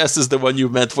 I'm going to guess is the one you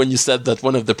meant when you said that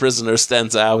one of the prisoners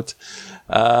stands out.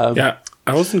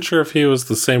 I wasn't sure if he was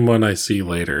the same one I see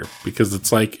later, because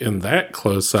it's like in that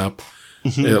close-up,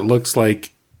 it looks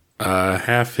like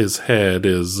half his head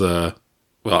is,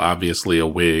 obviously a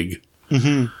wig.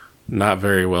 Not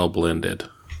very well blended.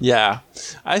 Yeah,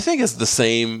 I think it's the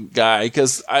same guy,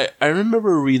 because I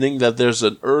remember reading that there's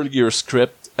an earlier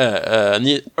script,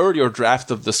 an earlier draft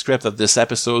of the script of this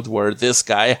episode where this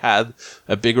guy had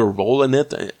a bigger role in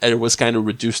it, and it was kind of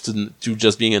reduced to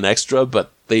just being an extra,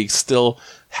 but they still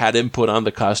had him put on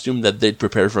the costume that they'd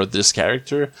prepared for this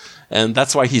character, and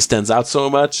that's why he stands out so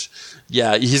much.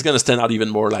 Yeah, he's gonna stand out even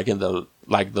more like in the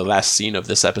last scene of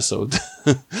this episode.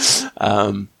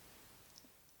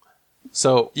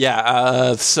 So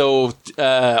O'Neill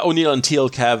and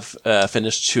Teal'c have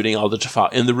finished shooting all the Jaffa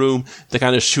in the room. They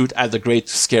kind of shoot at the grate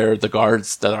to scare the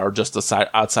guards that are just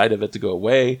outside of it to go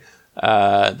away.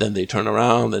 Then they turn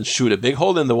around and shoot a big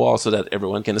hole in the wall so that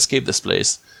everyone can escape this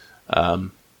place.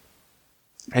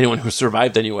 Anyone who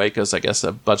survived anyway, because I guess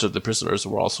a bunch of the prisoners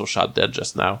were also shot dead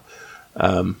just now.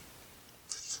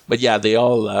 But yeah, they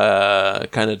all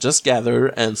kind of just gather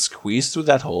and squeeze through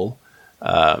that hole.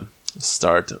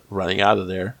 Start running out of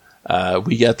there.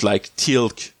 We get like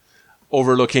Teal'c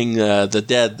overlooking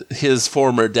his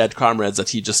former dead comrades that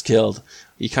he just killed.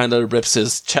 He kind of rips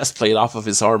his chest plate off of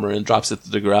his armor and drops it to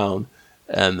the ground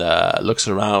and looks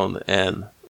around and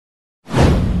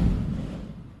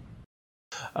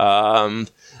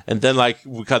then like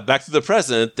we cut back to the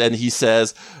present and he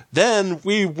says, then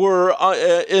we were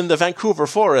in the Vancouver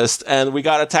forest and we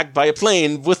got attacked by a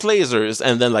plane with lasers,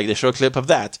 and then like they show a clip of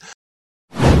that.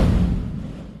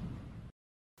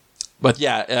 But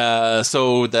yeah,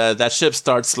 so that ship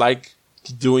starts like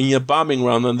doing a bombing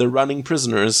run on the running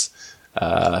prisoners.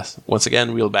 Once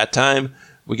again, real bad time.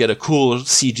 We get a cool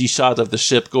CG shot of the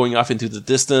ship going off into the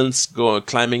distance,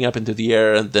 climbing up into the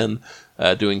air, and then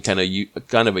doing kind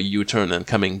of a U-turn and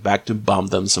coming back to bomb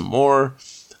them some more.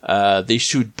 They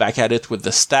shoot back at it with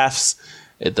the staffs.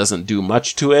 It doesn't do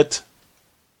much to it.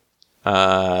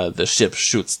 The ship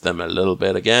shoots them a little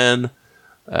bit again.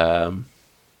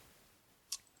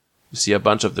 You see a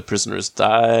bunch of the prisoners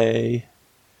die.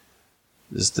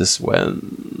 Is this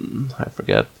when? I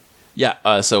forget.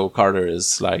 Yeah, so Carter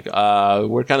is like,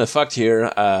 we're kind of fucked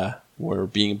here. We're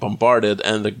being bombarded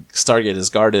and the Stargate is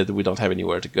guarded. We don't have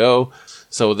anywhere to go.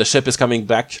 So the ship is coming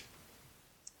back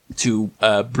to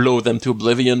blow them to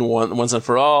oblivion once and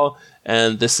for all.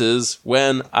 And this is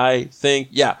when I think,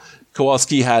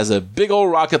 Kowalski has a big old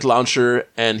rocket launcher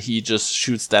and he just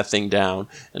shoots that thing down.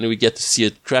 And we get to see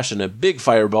it crash in a big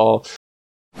fireball.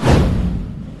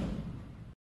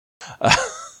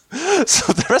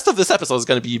 So the rest of this episode is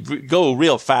going to go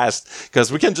real fast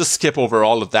because we can just skip over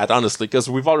all of that, honestly, because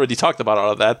we've already talked about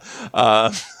all of that.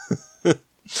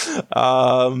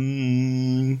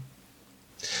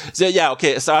 So yeah,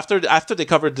 okay. So after they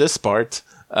covered this part,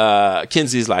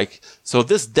 Kinsey's like, so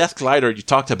this death glider you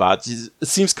talked about, it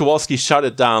seems Kowalski shot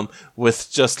it down with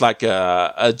just like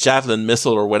a javelin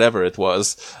missile or whatever it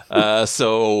was.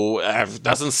 So it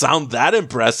doesn't sound that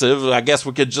impressive. I guess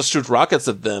we could just shoot rockets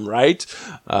at them, right?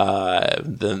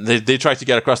 Then they tried to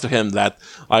get across to him that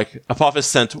like Apophis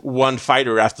sent one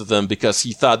fighter after them because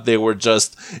he thought they were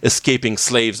just escaping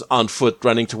slaves on foot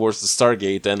running towards the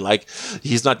Stargate, and like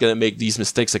he's not going to make these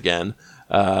mistakes again.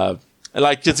 And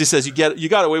like Kinsey says, you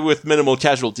got away with minimal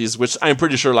casualties, which I'm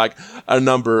pretty sure like a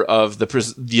number of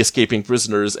the escaping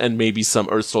prisoners and maybe some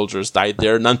Earth soldiers died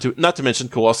there. Not to mention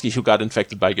Kowalski, who got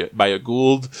infected by a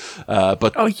Gould.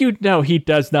 But he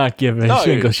does not give a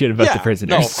single shit about the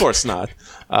prisoners. No, of course not.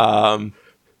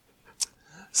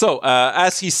 So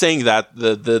as he's saying that,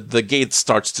 the gate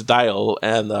starts to dial,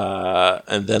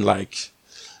 and then like.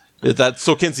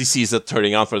 So Kinsey sees it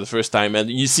turning on for the first time, and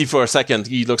you see for a second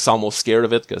he looks almost scared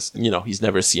of it because he's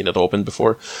never seen it open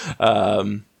before.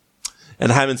 And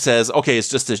Hammond says, "Okay, it's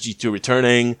just a G2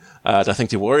 returning, nothing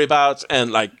to worry about."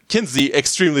 And like Kinsey,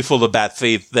 extremely full of bad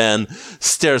faith, then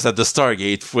stares at the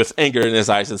Stargate with anger in his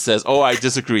eyes and says, "Oh, I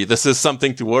disagree. This is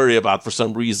something to worry about for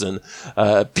some reason,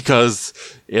 because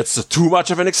it's too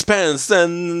much of an expense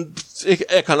and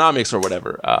economics or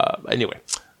whatever." Anyway,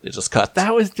 they just cut.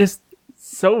 That was just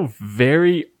so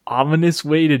very ominous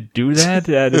way to do that,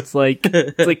 and it's like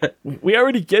we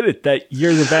already get it that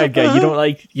you're the bad guy. You don't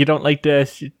like the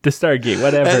Stargate,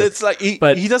 whatever. And it's like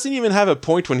he doesn't even have a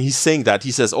point when he's saying that.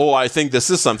 He says, "Oh, I think this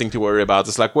is something to worry about."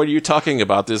 It's like, what are you talking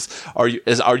about? Are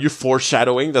you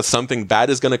foreshadowing that something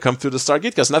bad is going to come through the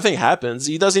Stargate? Because nothing happens.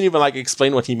 He doesn't even like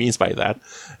explain what he means by that.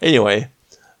 Anyway,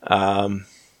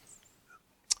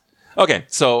 Okay,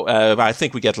 so I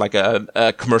think we get like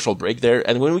a commercial break there,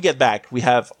 and when we get back, we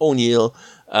have O'Neill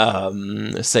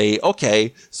say,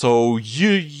 "Okay, so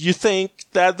you think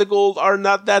that the gold are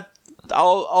not that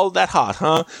all that hot,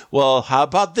 huh? Well, how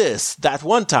about this? That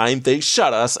one time they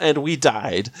shot us and we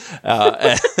died,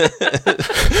 and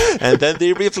then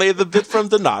they replay the bit from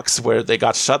the Nox where they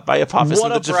got shot by Apophis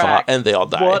and the Jaffa, and they all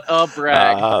died. What a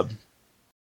brag!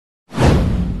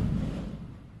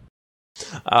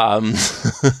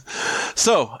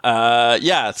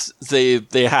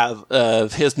 They have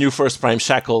his new first prime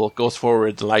shackle goes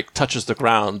forward, like touches the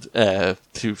ground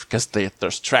because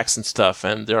there's tracks and stuff,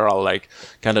 and they're all like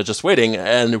kind of just waiting,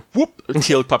 and whoop,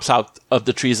 Teal pops out of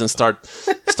the trees and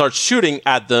starts shooting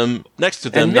at them, next to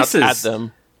them, and not at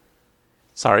them.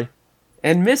 Sorry,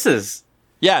 and misses.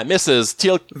 Yeah, misses.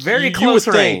 Teal very close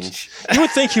range. You would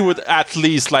think he would at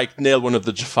least like nail one of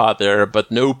the Jaffa there,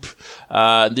 but nope.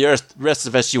 The rest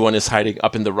of SG-1 is hiding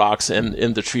up in the rocks and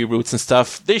in the tree roots and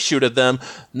stuff. They shoot at them.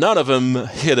 None of them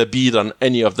hit a bead on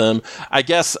any of them. I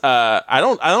guess I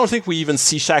don't think we even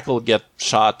see Shackle get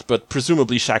shot, but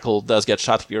presumably Shackle does get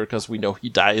shot here because we know he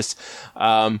dies.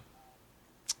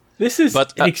 This is an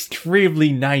extremely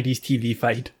 90s TV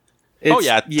fight. He's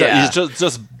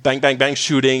just bang, bang, bang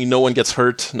shooting. No one gets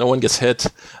hurt. No one gets hit.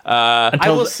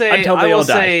 Until they all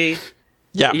die.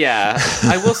 Yeah.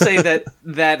 I will say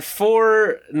that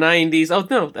for 90s. Oh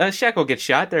no, Shackle gets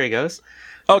shot. There he goes.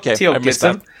 Okay, Teal gets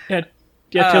him. Yeah,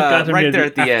 Teal got him right there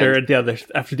at the end.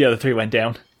 After the other three went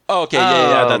down. Okay,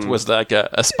 that was like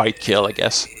a spite kill, I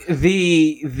guess. I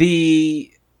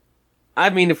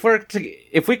mean,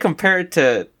 if we compare it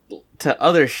to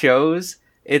other shows,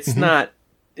 it's not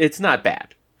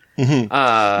bad. Mm-hmm.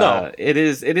 No, it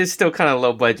is still kind of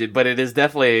low budget, but it is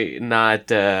definitely not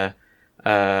 4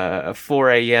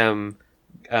 a.m.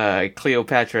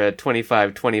 Cleopatra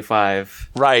 25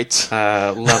 right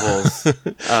levels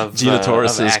of Gina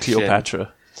Torres of is action.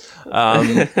 Cleopatra.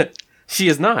 She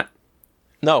is not.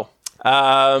 No.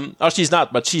 She's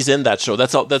not, but she's in that show.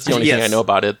 That's the only thing I know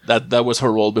about it. That was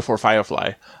her role before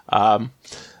Firefly.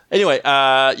 Anyway,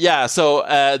 so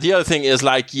the other thing is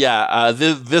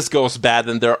this goes bad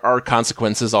and there are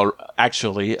consequences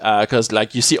actually, because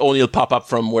like you see O'Neill pop up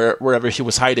from wherever he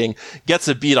was hiding, gets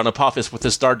a bead on Apophis with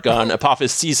his dart gun.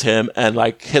 Apophis sees him and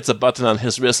like hits a button on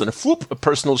his wrist and whoop, a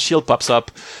personal shield pops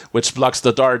up, which blocks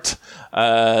the dart.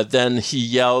 Then he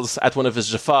yells at one of his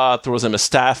Jaffa, throws him a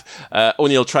staff.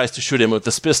 O'Neill tries to shoot him with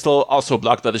this pistol, also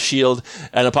blocked by the shield,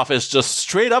 and Apophis just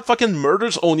straight up fucking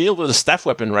murders O'Neill with a staff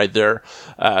weapon right there.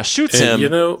 Shoots him. You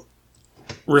know,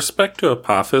 respect to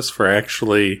Apophis for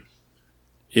actually,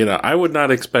 I would not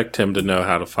expect him to know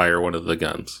how to fire one of the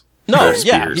guns. No,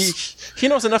 yeah, he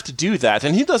knows enough to do that,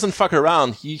 and he doesn't fuck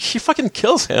around. He fucking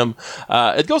kills him.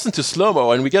 It goes into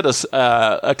slow-mo, and we get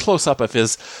a close-up of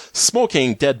his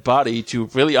smoking dead body to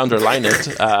really underline it.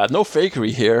 No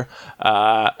fakery here.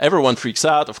 Everyone freaks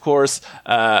out, of course.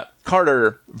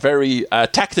 Carter very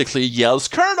tactically yells,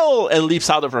 "Colonel!" and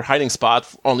leaps out of her hiding spot,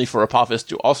 only for Apophis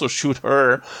to also shoot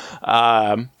her.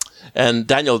 And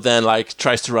Daniel then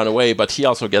tries to run away, but he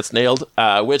also gets nailed,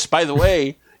 which, by the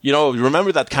way...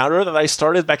 remember that counter that I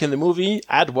started back in the movie?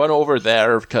 Add one over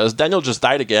there, because Daniel just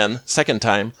died again, second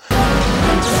time.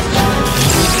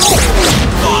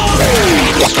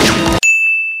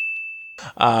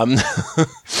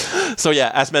 So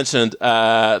yeah, as mentioned,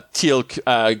 Teal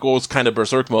goes kind of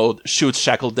berserk mode, shoots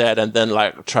Shackle dead, and then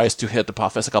tries to hit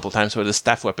Apophis a couple times with his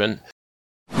staff weapon.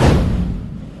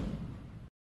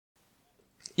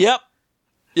 Yep.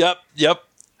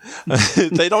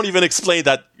 They don't even explain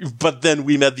that, but then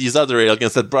we met these other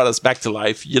aliens that brought us back to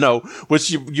life, which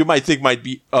you might think might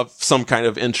be of some kind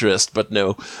of interest, but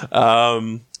no.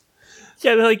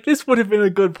 Yeah, this would have been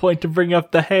a good point to bring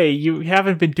up hey, you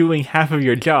haven't been doing half of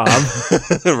your job.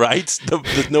 Right?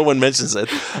 No one mentions it.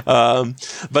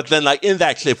 But then, in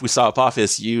that clip, we saw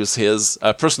Apophis use his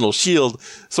personal shield.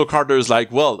 So Carter's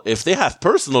well, if they have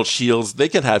personal shields, they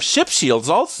can have ship shields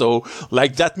also,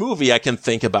 like that movie I can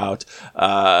think about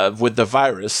with the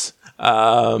virus.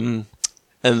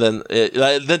 And then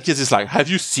kids is have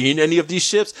you seen any of these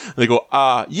ships? And they go,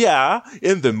 yeah,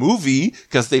 in the movie,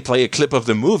 because they play a clip of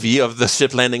the movie of the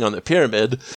ship landing on the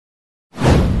pyramid.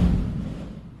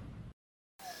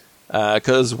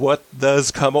 Because what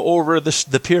does come over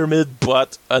the pyramid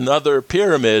but another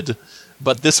pyramid?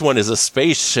 But this one is a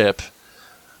spaceship.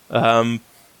 So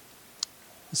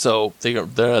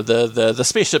the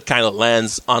spaceship kind of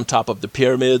lands on top of the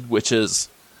pyramid, which is...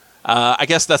 I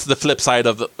guess that's the flip side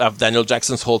of Daniel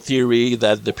Jackson's whole theory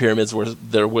that the pyramids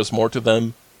there was more to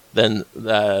them than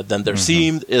there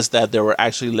seemed, is that there were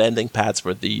actually landing pads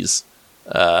for these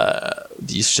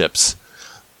ships.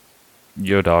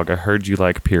 Yo, dog, I heard you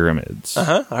like pyramids.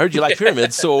 I heard you like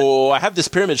pyramids, so I have this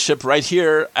pyramid ship right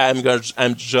here. I'm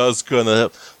just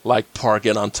gonna like park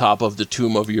it on top of the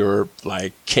tomb of your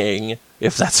like king,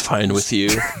 if that's fine with you.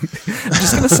 I'm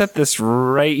just gonna set this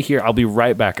right here. I'll be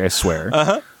right back, I swear.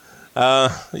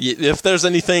 If there's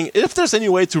any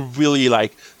way to really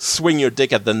like swing your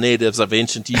dick at the natives of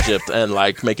ancient Egypt and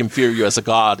like make them fear you as a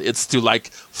god, it's to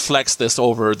like flex this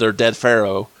over their dead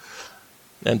pharaoh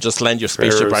and just land your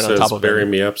spaceship Pharaoh right on says, top of bury it.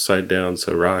 me upside down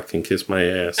so Rock can kiss my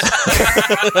ass.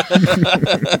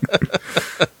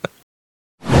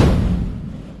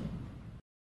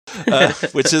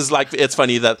 Which is like, it's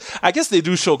funny that I guess they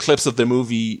do show clips of the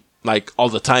movie like all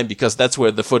the time because that's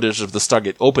where the footage of the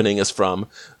Stargate opening is from.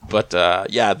 But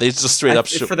yeah, they just straight up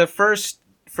show.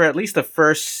 For at least the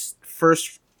first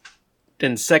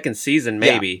and second season,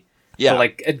 maybe. Yeah. But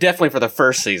like definitely for the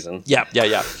first season. Yeah. They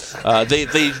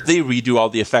redo all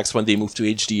the effects when they move to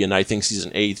HD, and I think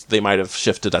season 8 they might have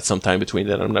shifted at some time between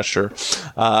that. I'm not sure,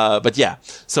 but yeah.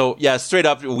 So yeah, straight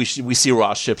up we see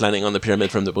Ross' ship landing on the pyramid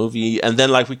from the movie, and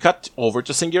then like we cut over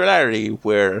to Singularity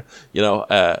where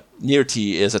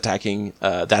Nearty is attacking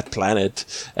that planet,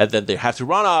 and then they have to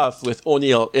run off with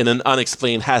O'Neill in an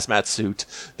unexplained hazmat suit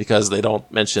because they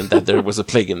don't mention that there was a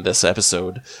plague in this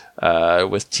episode.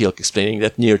 With Teal'c explaining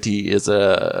that Nearty is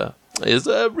a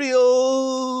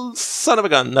real son of a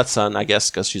gun, not son, I guess,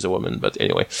 because she's a woman. But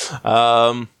anyway,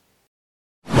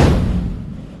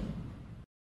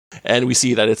 and we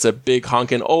see that it's a big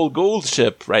honking old gold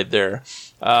ship right there.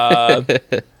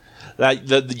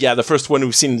 The first one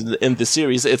we've seen in the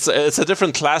series. It's a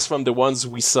different class from the ones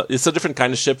we saw. It's a different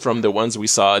kind of ship from the ones we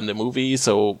saw in the movie.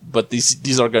 So, but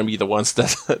these are going to be the ones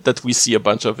that we see a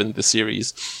bunch of in the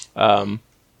series,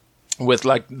 with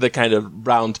like the kind of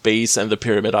round base and the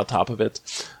pyramid on top of it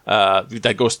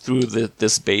that goes through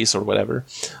this base or whatever.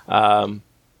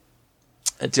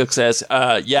 And Teal'c says,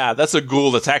 yeah, that's a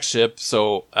Goa'uld attack ship,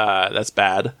 so that's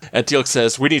bad. And Teal'c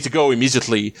says, we need to go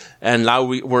immediately. And now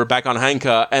we're back on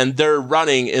Hanka, and they're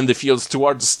running in the fields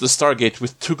towards the Stargate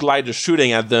with 2 gliders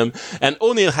shooting at them. And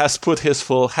O'Neill has put his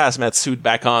full hazmat suit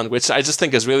back on, which I just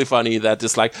think is really funny that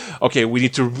it's like, okay, we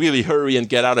need to really hurry and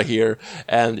get out of here.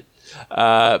 And,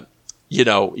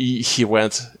 he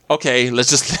went, okay,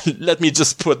 let me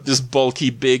just put this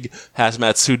bulky, big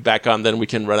hazmat suit back on, then we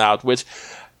can run out, which...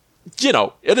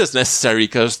 it is necessary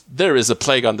because there is a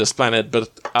plague on this planet,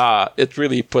 but it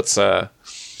really puts a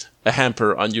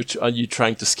hamper on you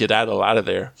trying to skedaddle out of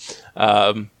there.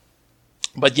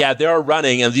 But yeah, they are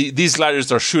running, and these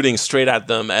gliders are shooting straight at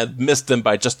them and miss them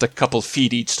by just a couple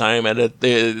feet each time, and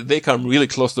they come really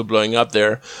close to blowing up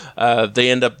there.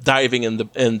 They end up diving on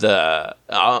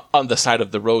the side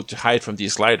of the road to hide from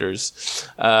these gliders.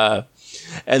 And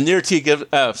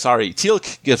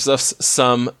Teal'c gives us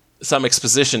some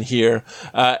exposition here,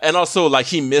 and also like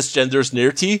he misgenders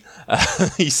Nearty.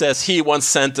 He says he once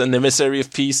sent an emissary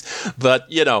of peace, but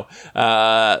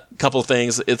couple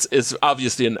things. It's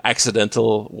obviously an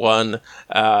accidental one.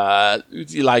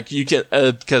 Like you can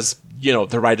because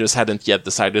the writers hadn't yet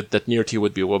decided that Nearty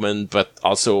would be a woman, but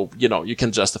also you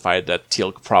can justify that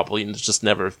Teal'c probably just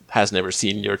has never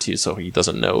seen Nearty, so he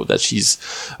doesn't know that she's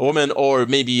a woman, or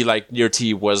maybe like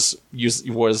Nearty was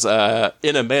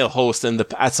in a male host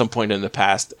at some point in the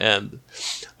past, and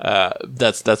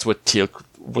that's what Teal'c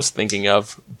was thinking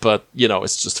of. But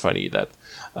it's just funny that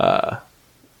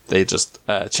they just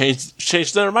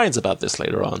changed their minds about this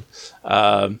later on.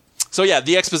 So yeah,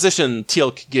 the exposition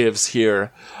Teal'c gives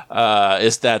here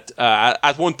is that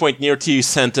at one point Nearty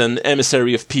sent an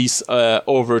emissary of peace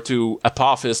over to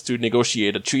Apophis to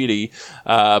negotiate a treaty,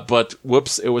 but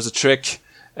whoops, it was a trick.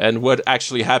 And what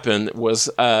actually happened was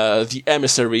the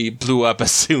emissary blew up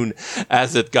as soon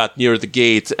as it got near the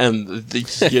gate, and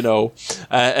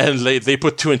and they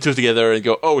put 2 and 2 together and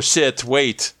go, oh shit,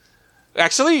 wait.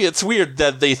 Actually, it's weird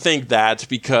that they think that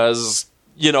because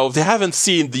they haven't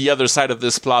seen the other side of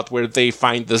this plot where they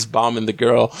find this bomb in the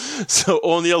girl. So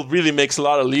O'Neill really makes a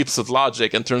lot of leaps of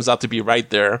logic and turns out to be right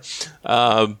there.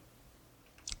 But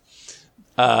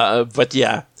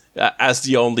yeah, as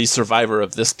the only survivor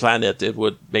of this planet, it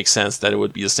would make sense that it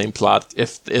would be the same plot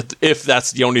if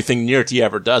that's the only thing Nearty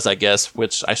ever does, I guess,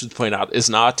 which I should point out is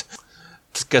not.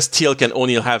 Because Teal'c and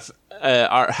O'Neill have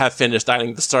finished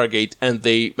dialing the Stargate, and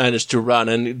they managed to run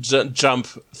and jump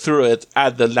through it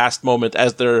at the last moment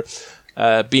as they're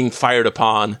being fired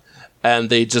upon, and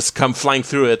they just come flying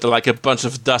through it like a bunch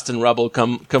of dust and rubble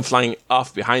come flying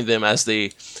off behind them as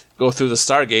they go through the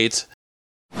Stargate.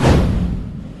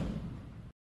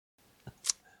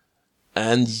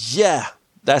 And yeah,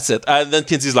 That's it. And then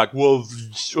Kinsey's like, well,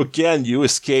 again, you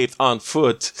escaped on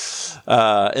foot.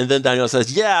 And then Daniel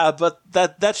says, yeah, but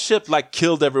that ship like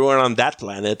killed everyone on that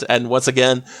planet. And once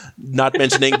again, not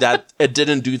mentioning that it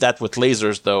didn't do that with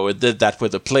lasers, though. It did that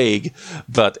with a plague.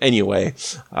 But anyway,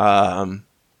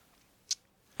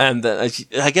 and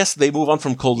I guess they move on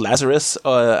from Cold Lazarus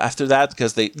after that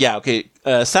because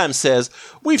Sam says,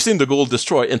 we've seen the Gould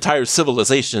destroy entire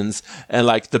civilizations, and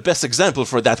like the best example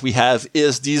for that we have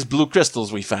is these blue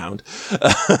crystals we found. So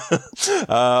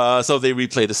they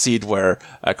replay the scene where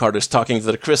Carter's talking to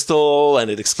the crystal, and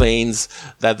it explains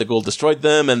that the Gould destroyed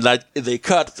them, and like they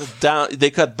cut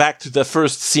back to the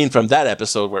first scene from that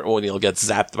episode where O'Neill gets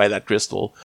zapped by that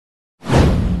crystal.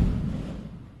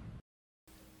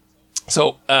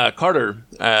 So Carter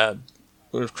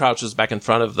crouches back in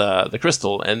front of the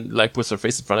crystal and like puts her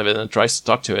face in front of it and tries to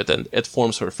talk to it, and it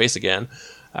forms her face again.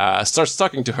 Starts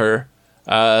talking to her.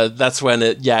 That's when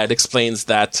it explains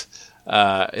that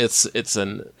it's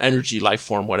an energy life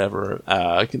form, whatever.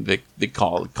 They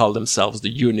call themselves the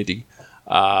Unity.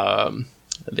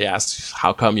 They ask,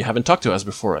 how come you haven't talked to us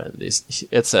before? And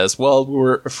it says, well, we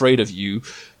were afraid of you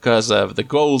because the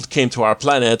Gould came to our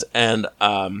planet, and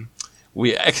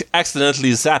we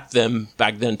accidentally zapped them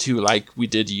back then too, like we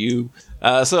did you.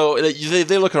 So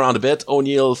they look around a bit.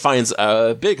 O'Neill finds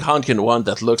a big honkin' one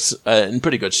that looks in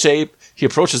pretty good shape. He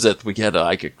approaches it. We get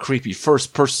a creepy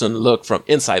first-person look from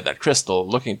inside that crystal,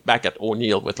 looking back at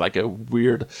O'Neill with like a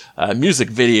weird music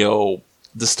video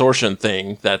distortion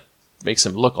thing that makes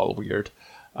him look all weird.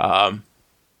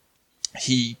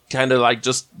 He kind of like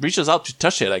just reaches out to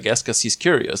touch it, I guess, because he's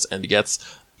curious, and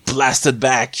gets blasted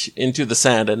back into the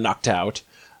sand and knocked out.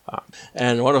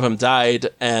 And one of them died,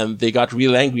 and they got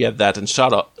real angry at that and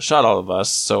shot all of us.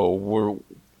 So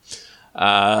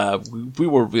we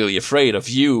were really afraid of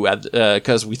you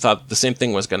because we thought the same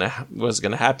thing was gonna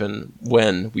happen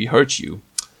when we hurt you.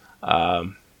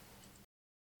 And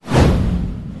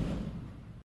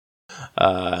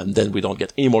then we don't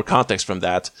get any more context from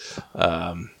that.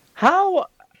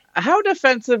 How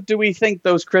defensive do we think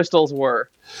those crystals were?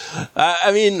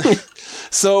 We've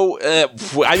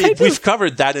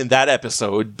covered that in that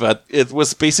episode, but it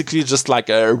was basically just like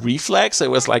a reflex. It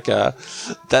was like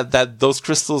that those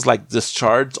crystals like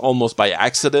discharged almost by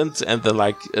accident, and then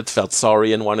like it felt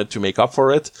sorry and wanted to make up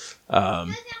for it.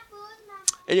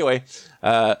 Anyway,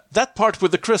 that part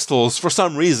with the crystals, for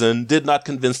some reason, did not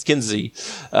convince Kinsey.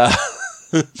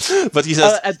 But he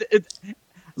says...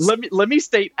 Let me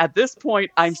state, at this point,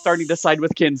 I'm starting to side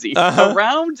with Kinsey.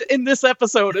 Around in this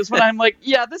episode is when I'm like,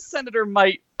 yeah, this senator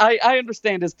might... I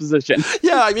understand his position.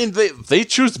 Yeah, I mean, they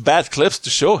choose bad clips to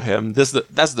show him. That's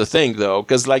the thing, though,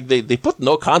 because like they put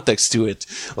no context to it.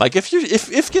 Like if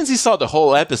Kinsey saw the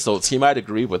whole episodes, he might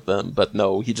agree with them, but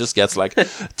no, he just gets like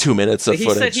 2 minutes of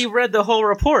footage. He said he read the whole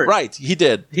report. Right, he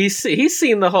did. He's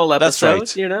seen the whole episode.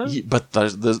 That's right. You know, but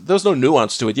there's no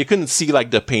nuance to it. You couldn't see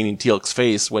like the pain in Teal'c's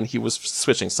face when he was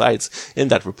switching sides in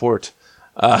that report.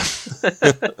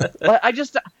 I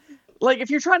just. Like,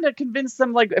 if you're trying to convince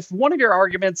them, like, if one of your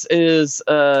arguments is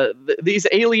these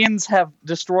aliens have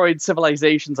destroyed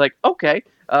civilizations, like, okay,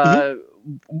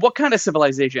 what kind of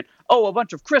civilization? Oh, a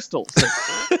bunch of crystals.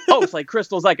 Oh, it's like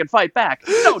crystals I can fight back.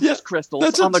 No, just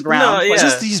crystals on the ground. No,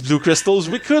 just these blue crystals.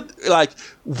 We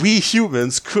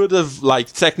humans could have,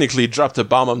 like, technically dropped a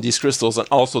bomb on these crystals and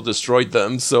also destroyed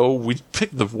them. So we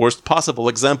picked the worst possible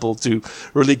example to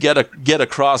really get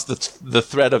across the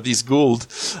threat of these Gould.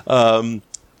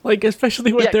 Like,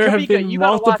 especially when there have been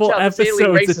multiple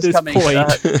episodes at this point.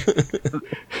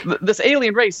 This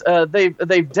alien race,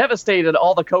 they've devastated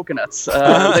all the coconuts.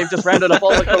 They've just rounded up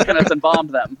all the coconuts and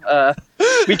bombed them.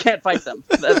 We can't fight them.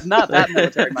 That's not that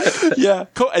military might. Yeah,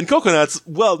 and coconuts,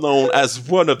 well known as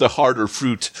one of the harder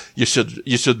fruit. You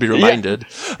should be reminded.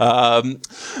 Yeah.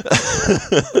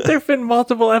 There have been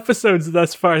multiple episodes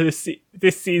thus far this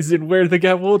season where the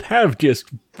Goa'uld have just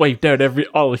wiped out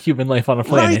all human life on a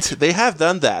planet. Right, they have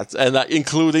done that, and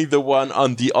including the one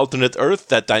on the alternate Earth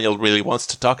that Daniel really wants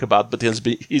to talk about, but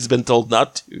he's been told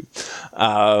not to.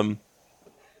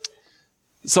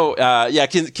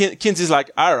 Kinsey's like,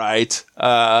 all right,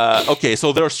 okay,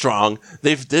 so they're strong.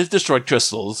 They've destroyed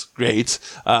crystals, great.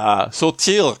 So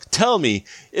Teal'c, tell me,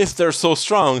 if they're so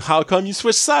strong, how come you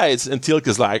switch sides? And Teal'c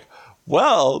is like,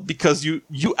 well, because you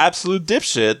absolute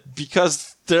dipshit,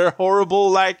 because they're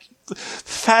horrible, like,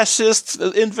 fascist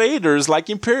invaders, like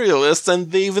imperialists,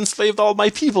 and they've enslaved all my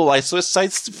people. I switched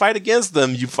sides to fight against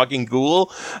them, you fucking ghoul.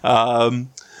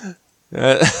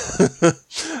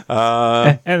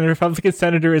 And the Republican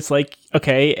senator is like,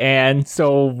 okay, and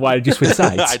so why did you switch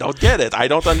sides? I don't get it. I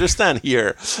don't understand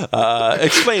here.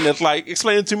 Explain it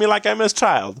to me like I'm a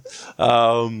child.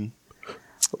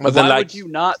 But then, why would you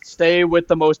not stay with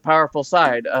the most powerful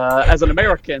side? As an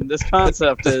American, this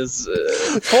concept is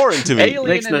foreign to me. Alien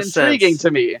Makes and no intriguing sense.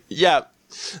 to me. Yeah.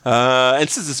 And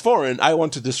since it's foreign, I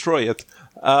want to destroy it.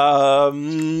 So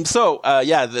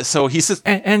he says,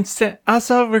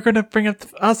 also we're gonna bring up.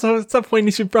 Also, at some point,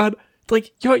 you should brought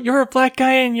like you're a black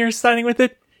guy and you're signing with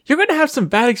it. You're gonna have some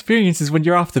bad experiences when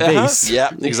you're off the base.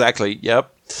 Yeah, exactly.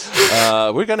 Yep.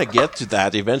 We're gonna get to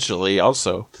that eventually,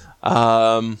 also.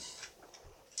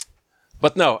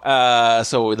 But no,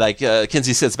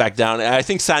 Kinsey sits back down, and I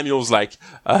think Samuel's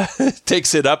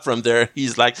takes it up from there.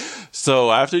 He's like,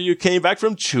 so after you came back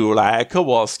from Chulak,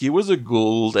 Kowalski was a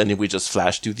Gould, and we just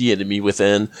flashed to the enemy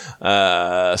within,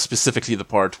 specifically the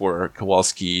part where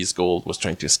Kowalski's Gould was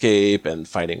trying to escape and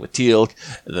fighting with Teal'c,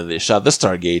 and then they shot the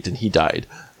Stargate, and he died.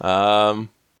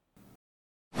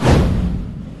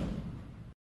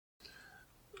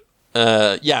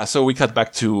 So we cut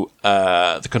back to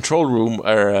the control room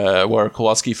where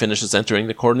Kowalski finishes entering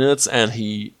the coordinates, and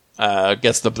he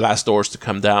gets the blast doors to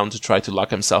come down to try to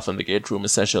lock himself in the gate room,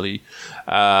 essentially.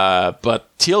 But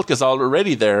Teal'c is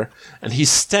already there, and he's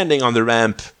standing on the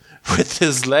ramp with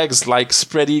his legs like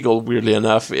spread eagle, weirdly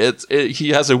enough. He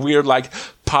has a weird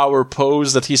power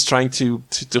pose that he's trying to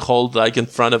hold in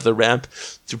front of the ramp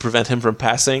to prevent him from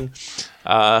passing.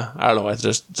 I don't know, I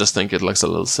just think it looks a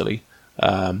little silly.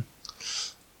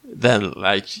 Then,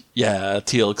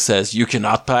 Teal'c says, you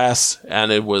cannot pass,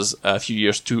 and it was a few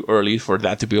years too early for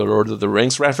that to be a Lord of the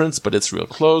Rings reference, but it's real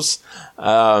close.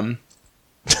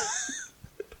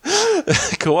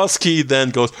 Kowalski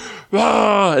then goes,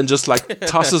 ah, and just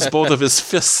tosses both of his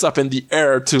fists up in the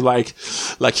air to like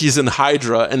he's in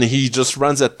Hydra, and he just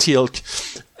runs at Teal'c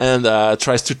and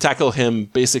tries to tackle him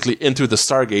basically into the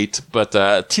Stargate, but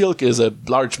Teal'c is a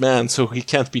large man, so he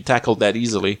can't be tackled that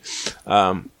easily.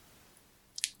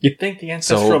 You'd think the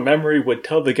ancestral memory would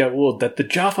tell the Goa'uld that the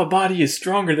Jaffa body is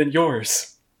stronger than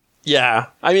yours. Yeah,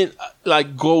 I mean,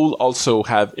 Goa'uld also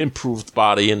have improved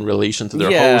body in relation to their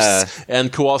hosts,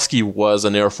 and Kowalski was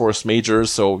an Air Force major,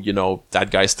 so, that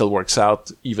guy still works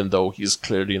out, even though he's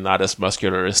clearly not as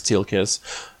muscular as Teal'c is.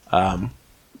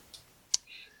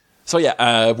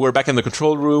 We're back in the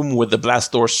control room with the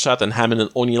blast doors shut, and Hammond and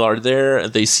O'Neill are there,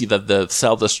 and they see that the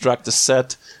self-destruct is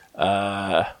set.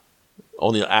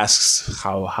 O'Neill asks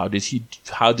how did he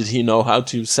know how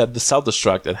to set the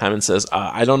self-destruct, and Hammond says,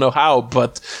 I don't know how,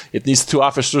 but it needs 2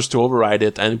 officers to override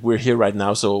it, and we're here right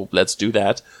now, so let's do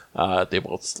that. They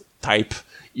both type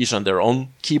each on their own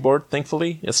keyboard,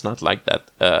 thankfully. It's not like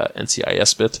that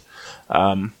NCIS bit.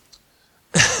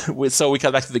 So we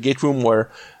cut back to the gate room where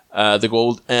the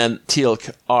Goa'uld and Teal'c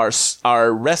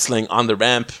are wrestling on the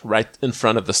ramp right in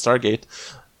front of the Stargate,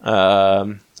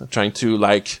 trying to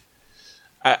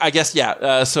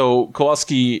so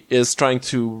Kowalski is trying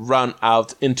to run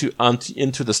out into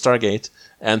the Stargate,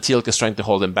 and Teal'c is trying to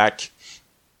hold him back.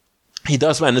 He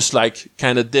does manage to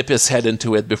kind of dip his head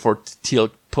into it before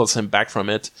Teal'c pulls him back from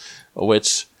it,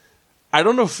 which I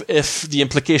don't know if the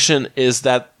implication is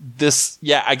that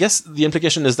I guess the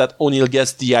implication is that O'Neill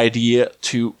gets the idea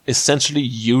to essentially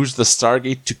use the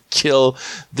Stargate to kill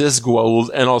this Goa'uld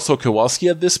and also Kowalski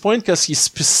at this point, because he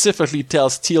specifically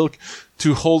tells Teal'c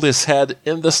to hold his head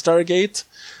in the Stargate.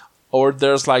 Or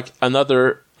there's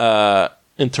another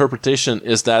interpretation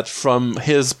is that from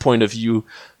his point of view,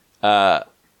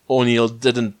 O'Neill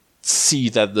didn't see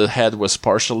that the head was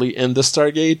partially in the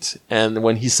Stargate, and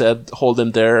when he said hold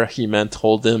him there, he meant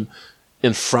hold him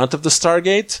in front of the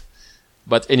Stargate.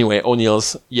 But anyway, O'Neill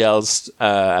yells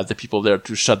at the people there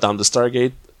to shut down the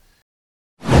Stargate.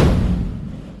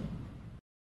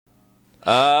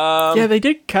 They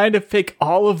did kind of pick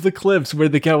all of the clips where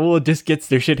the Goa'uld just gets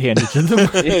their shit handed to them.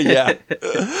 Yeah.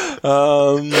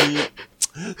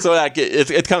 So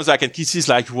it comes back, and he's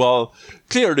like, well,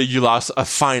 clearly you lost a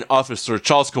fine officer,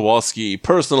 Charles Kowalski,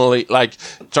 personally,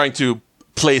 trying to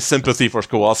play sympathy for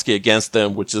Kowalski against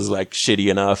them, which is shitty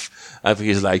enough. I think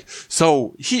he's like,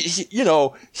 so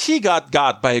he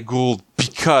got by a Goa'uld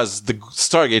because the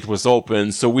Stargate was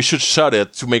open, so we should shut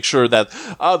it to make sure that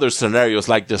other scenarios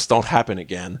like this don't happen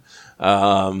again.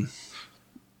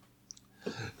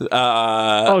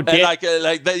 Jack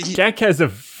has a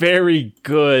very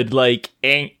good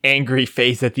angry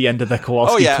face at the end of the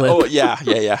Kowalski clip. Yeah.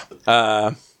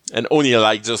 And O'Neill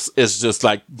is just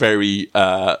very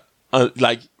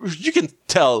you can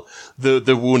tell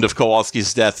the wound of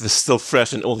Kowalski's death is still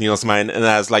fresh in O'Neill's mind, and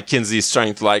as Kinsey's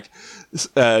trying to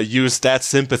use that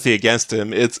sympathy against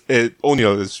him,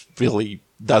 O'Neill is really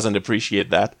doesn't appreciate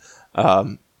that.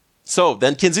 So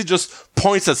then Kinsey just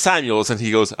points at Samuels and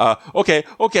he goes, okay,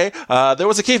 there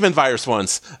was a caveman virus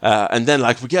once. And then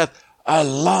like we get a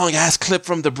long ass clip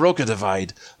from the Broca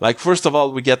Divide. Like first of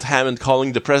all, we get Hammond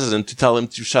calling the president to tell him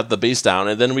to shut the base down.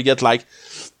 And then we get like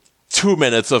 2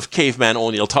 minutes of Caveman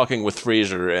O'Neill talking with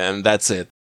Fraser, and that's it.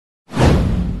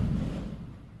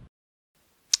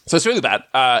 So it's really bad.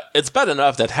 It's bad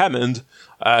enough that Hammond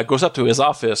goes up to his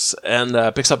office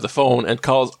and picks up the phone and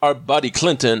calls our buddy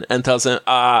Clinton and tells him,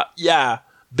 yeah,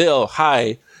 Bill,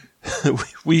 hi.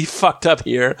 we fucked up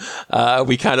here.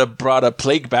 We kind of brought a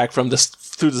plague back through the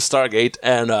Stargate,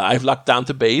 and I've locked down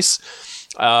the base.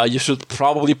 You should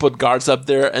probably put guards up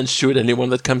there and shoot anyone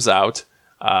that comes out.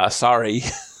 Sorry.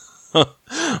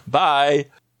 Bye.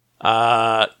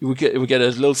 We get a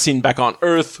little scene back on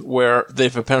Earth where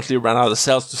they've apparently run out of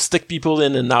cells to stick people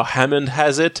in, and now Hammond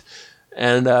has it.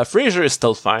 And Fraser is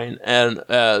still fine, and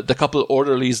the couple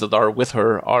orderlies that are with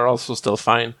her are also still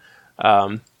fine.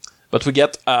 But we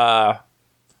get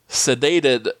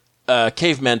sedated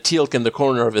caveman Teal'c in the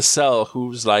corner of his cell,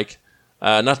 who's like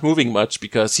not moving much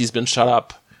because he's been shut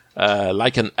up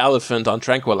like an elephant on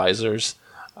tranquilizers.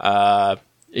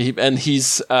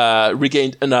 He's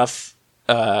regained enough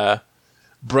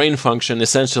brain function,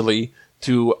 essentially,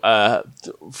 to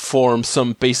form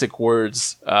some basic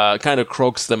words, kind of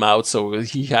croaks them out, so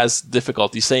he has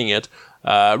difficulty saying it.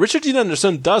 Richard Dean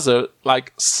Anderson does a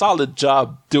solid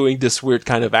job doing this weird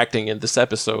kind of acting in this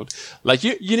episode. Like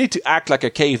you need to act like a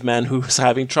caveman who's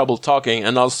having trouble talking,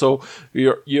 and also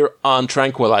you're on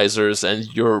tranquilizers and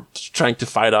you're trying to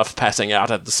fight off passing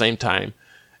out at the same time.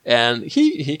 And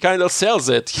he kind of sells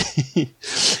it.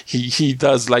 he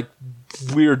does like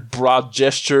weird broad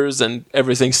gestures, and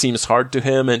everything seems hard to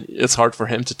him, and it's hard for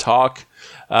him to talk.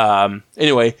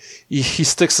 Anyway, he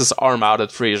sticks his arm out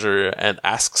at Fraser and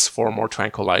asks for more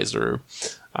tranquilizer.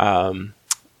 So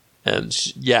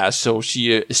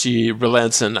she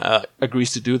relents and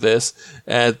agrees to do this,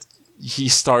 and he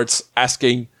starts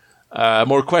asking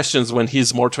more questions when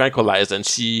he's more tranquilized, and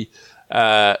she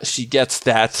gets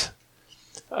that.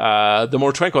 The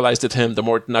more tranquilized at him, the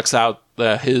more it knocks out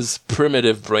his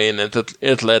primitive brain, and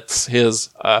it lets his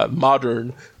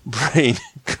modern brain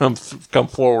come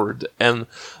forward and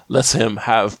lets him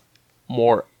have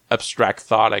more abstract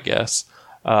thought, I guess.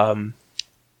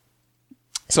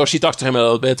 So she talks to him a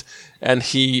little bit, and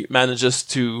he manages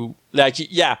to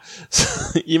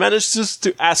he manages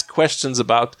to ask questions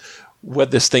about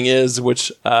what this thing is,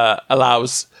 which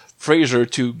allows Fraser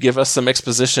to give us some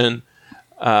exposition.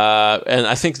 And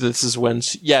I think this is when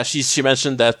she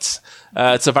mentioned that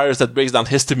it's a virus that breaks down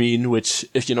histamine, which,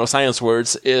 if you know science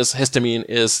words, histamine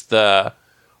is the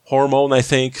hormone, I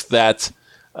think, that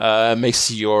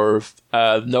makes your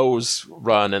nose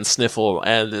run and sniffle,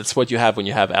 and it's what you have when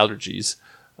you have allergies.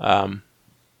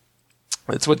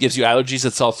 It's what gives you allergies.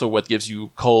 It's also what gives you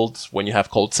colds when you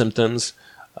have cold symptoms.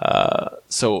 But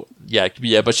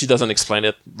she doesn't explain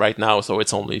it right now, so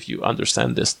it's only if you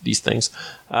understand these things.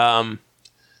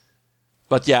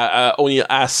 O'Neill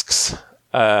asks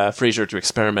Fraser to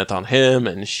experiment on him,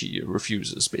 and she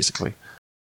refuses, basically.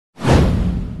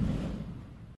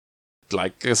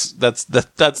 That's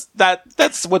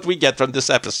what we get from this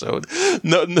episode.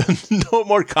 No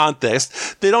more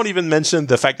context. They don't even mention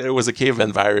the fact that it was a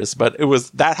caveman virus, but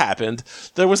that happened.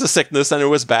 There was a sickness, and it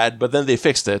was bad, but then they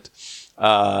fixed it.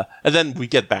 And then we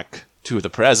get back to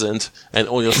the present, and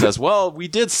O'Neill says, well, we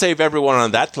did save everyone on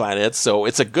that planet, so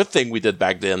it's a good thing we did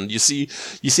back then. You see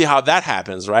how that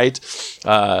happens, right?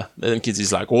 And then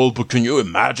Kinsey's like, well, but can you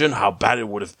imagine how bad it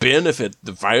would have been if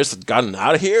the virus had gotten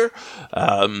out of here?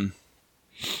 And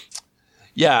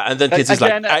then Kinsey's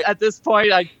again, at this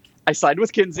point, I side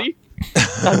with Kinsey.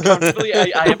 Uncomfortably,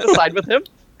 I have to side with him.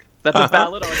 That's a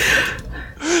valid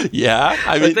argument. Yeah,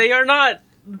 but they are not,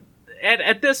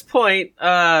 at this point,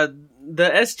 the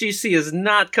SGC is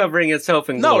not covering itself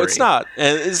in glory. No, it's not.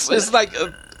 And it's like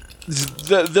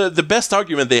the best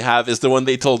argument they have is the one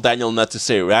they told Daniel not to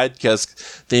say, right?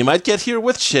 Because they might get here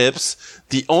with ships.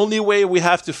 The only way we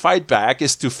have to fight back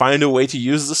is to find a way to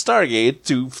use the Stargate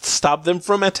to stop them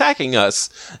from attacking us.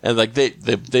 And like they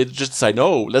just say,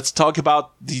 no, let's talk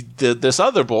about this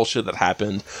other bullshit that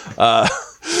happened.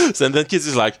 And then Kids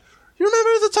is like, you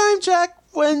remember the time, Jack,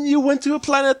 when you went to a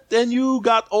planet and you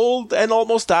got old and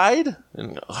almost died?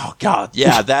 And, oh, God,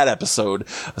 yeah, that episode.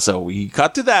 So we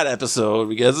cut to that episode.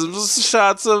 We get some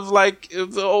shots of, like,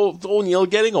 O'Neill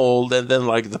getting old, and then,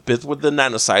 like, the bit with the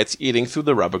nanocytes eating through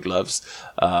the rubber gloves.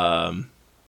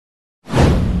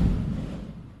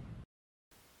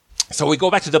 So we go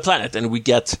back to the planet, and we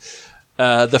get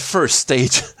the first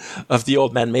stage of the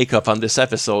old man makeup on this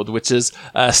episode, which is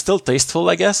still tasteful,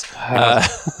 I guess.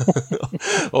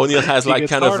 O'Neill has like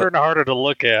kind harder and harder to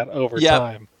look at over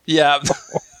time. Yeah.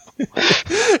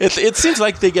 It seems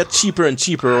like they get cheaper and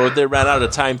cheaper, or they ran out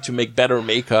of time to make better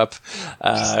makeup.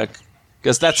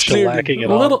 Because that's lacking it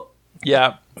a little. on.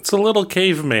 Yeah. It's a little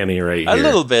caveman-y right here. A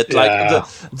little bit. Like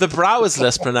the brow is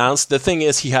less pronounced. The thing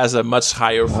is, he has a much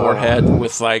higher forehead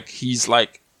with like he's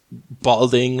like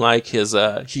balding, like his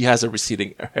he has a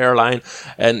receding hairline,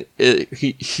 and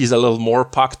he's a little more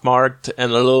pockmarked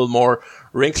and a little more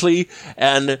wrinkly,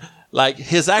 and like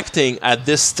his acting at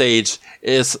this stage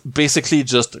is basically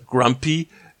just grumpy.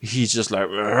 He's just like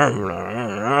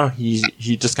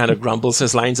he just kind of grumbles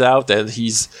his lines out, and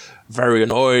he's very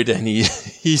annoyed, and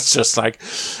he's just like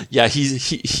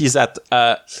he's at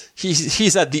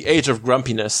the age of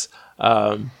grumpiness.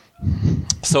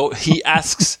 So he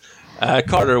asks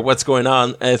Carter what's going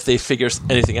on, if they figure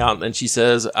anything out, and she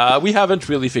says, we haven't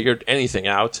really figured anything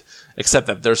out, except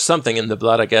that there's something in the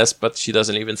blood, I guess, but she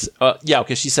doesn't even...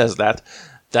 she says that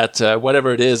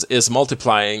whatever it is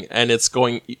multiplying, and it's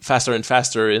going faster and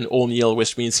faster in O'Neill,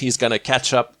 which means he's going to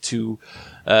catch up to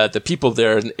the people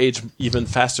there and age even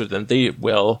faster than they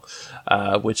will,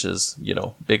 which is,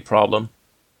 big problem.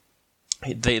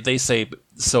 They say,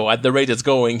 so at the rate it's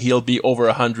going, he'll be over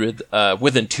 100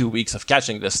 within 2 weeks of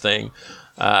catching this thing.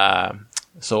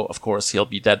 So, of course, he'll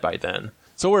be dead by then.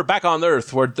 So we're back on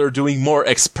Earth, where they're doing more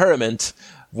experiment,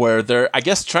 where they're, I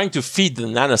guess, trying to feed the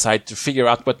nanocyte to figure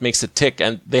out what makes it tick.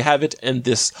 And they have it in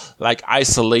this, like,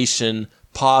 isolation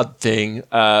pod thing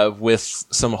with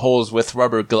some holes with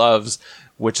rubber gloves,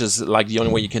 which is, like, the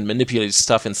only way you can manipulate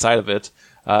stuff inside of it.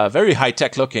 Very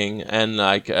high-tech looking, and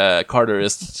like Carter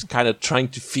is kind of trying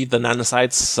to feed the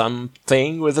nanocytes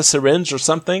something with a syringe or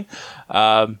something.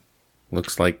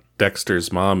 Looks like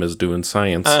Dexter's mom is doing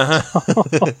science.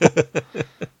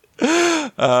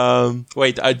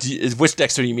 Wait, which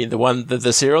Dexter do you mean? The one,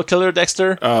 the serial killer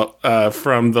Dexter? Oh,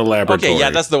 from the laboratory. Okay,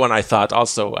 yeah, that's the one I thought.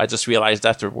 Also, I just realized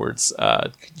afterwards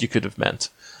you could have meant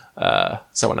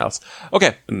someone else.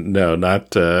 Okay. No,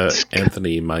 not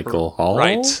Anthony Michael Hall.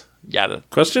 Right. Yeah,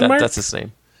 question mark? That's his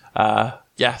name.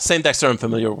 Yeah, same Dexter I'm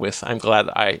familiar with. I'm glad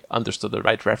I understood the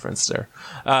right reference there.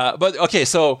 But okay,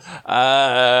 so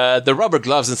the rubber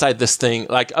gloves inside this thing,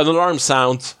 like an alarm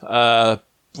sound,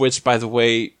 which, by the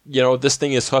way, this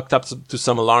thing is hooked up to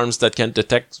some alarms that can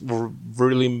detect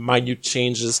really minute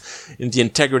changes in the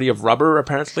integrity of rubber,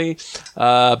 apparently.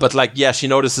 But she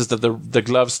notices that the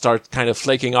gloves start kind of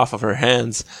flaking off of her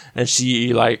hands, and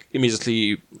she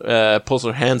immediately pulls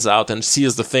her hands out and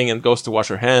sees the thing and goes to wash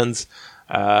her hands.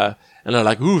 And they're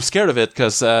like, ooh, scared of it,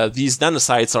 because these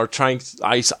nanocytes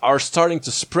are starting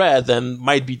to spread and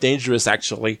might be dangerous,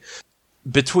 actually.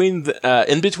 In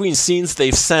between scenes,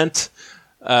 they've sent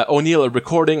O'Neill a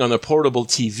recording on a portable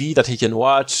TV that he can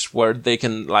watch, where they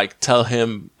can tell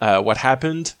him what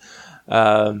happened,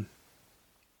 because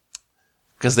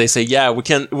they say, yeah, we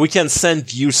can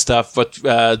send you stuff, but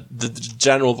the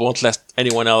general won't let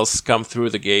anyone else come through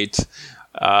the gate,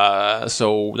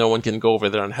 so no one can go over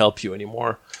there and help you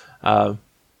anymore.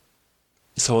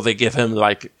 So they give him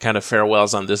kind of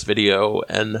farewells on this video,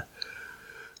 and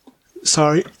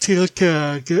sorry,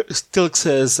 Tilk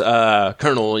says,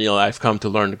 Colonel O'Neill, I've come to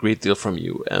learn a great deal from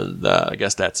you, and I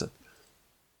guess that's it.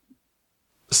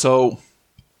 So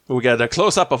we got a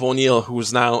close-up of O'Neill,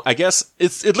 who's now, I guess,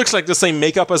 it looks like the same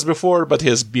makeup as before, but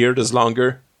his beard is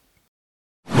longer.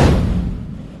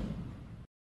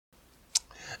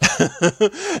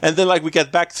 And then we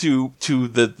get back to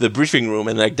the briefing room,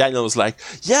 and Daniel was like,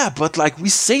 yeah, but we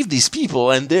saved these people,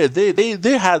 and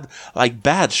they had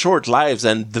bad short lives,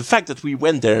 and the fact that we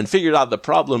went there and figured out the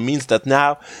problem means that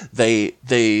now they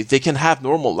can have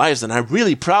normal lives, and I'm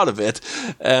really proud of it.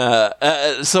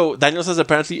 So Daniel says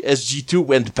apparently SG2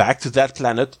 went back to that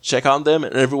planet to check on them,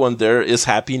 and everyone there is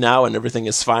happy now and everything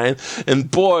is fine. And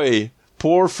boy,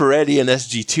 poor Ferretti and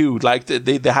SG2,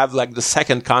 they have the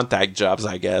second contact jobs,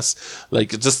 I guess.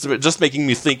 Just making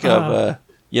me think of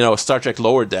Star Trek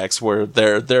Lower Decks, where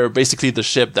they're basically the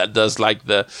ship that does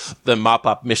the mop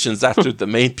up missions after the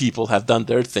main people have done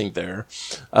their thing there.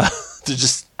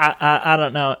 I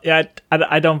don't know. Yeah,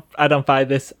 I don't buy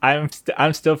this.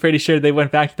 I'm still pretty sure they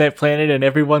went back to that planet and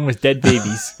everyone was dead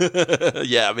babies.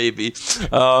 Yeah, maybe.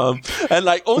 And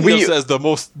O'Neill says the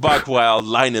most buck-wild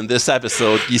line in this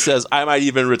episode. He says, "I might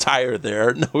even retire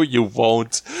there." No, you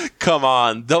won't. Come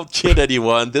on, don't kid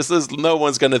anyone. No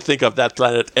one's gonna think of that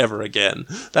planet ever again.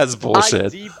 That's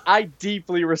bullshit. I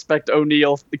deeply respect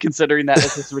O'Neill considering that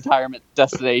as his retirement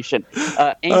destination.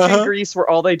 Ancient Greece, where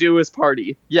all they do is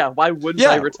party. Yeah, why why wouldn't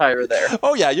I retire there?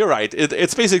 Oh yeah, you're right.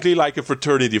 It's basically like a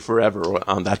fraternity forever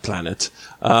on that planet.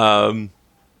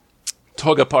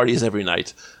 Toga parties every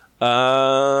night.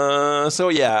 So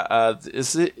yeah,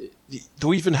 do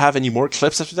we even have any more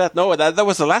clips after that? No, that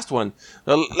was the last one.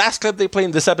 The last clip they play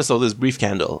in this episode is Brief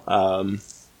Candle.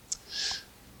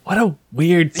 What a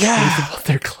weird choice of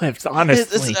their clips,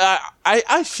 honestly.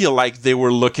 I feel like they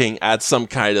were looking at some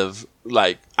kind of,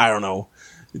 like, I don't know,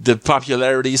 the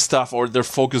popularity stuff or their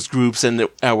focus groups, and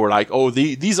were like, oh,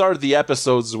 these are the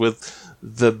episodes with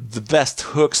the best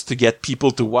hooks to get people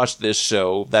to watch this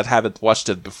show that haven't watched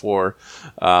it before.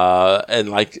 And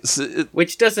like...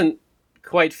 Which doesn't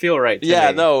quite feel right to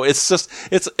me. No, it's just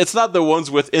it's not the ones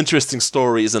with interesting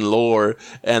stories and lore,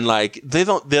 and like they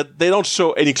don't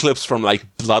show any clips from like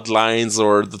Bloodlines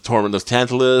or The Torment of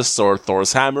Tantalus or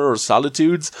Thor's Hammer or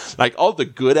Solitudes. Like all the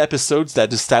good episodes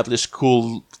that establish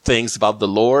cool things about the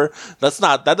lore,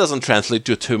 that doesn't translate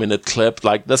to a 2-minute clip.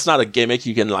 Like that's not a gimmick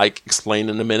you can like explain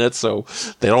in a minute. So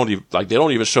they don't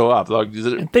even show up. Like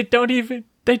they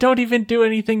don't even do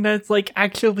anything that's like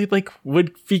actually like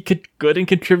would be good in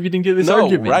contributing to this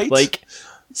argument. Right? Like,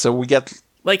 so we get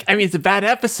like, I mean, it's a bad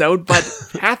episode, but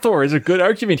Hathor is a good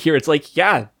argument here. It's like,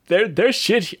 yeah, there's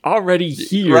shit already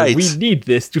here. Right. We need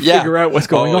this to figure out what's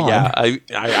going on. Yeah,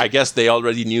 I guess they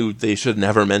already knew they should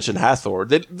never mention Hathor.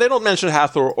 They don't mention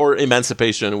Hathor or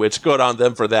Emancipation, which good on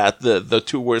them for that. The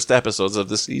two worst episodes of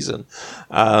the season.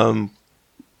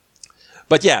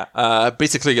 But yeah,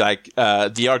 basically, like,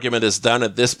 the argument is done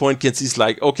at this point. Kinsey's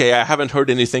like, okay, I haven't heard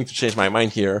anything to change my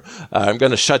mind here. I'm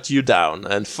going to shut you down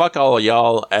and fuck all of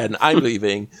y'all, and I'm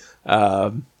leaving.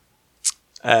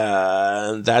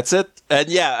 And that's it. And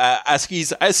yeah, as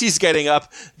he's getting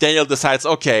up, Daniel decides,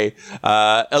 okay,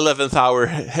 11th hour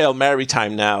Hail Mary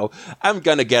time now. I'm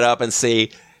going to get up and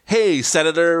say, hey,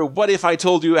 Senator, what if I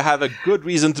told you I have a good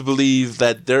reason to believe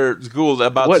that they're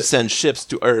about to send ships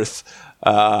to Earth?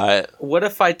 What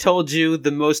if I told you the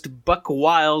most buck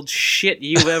wild shit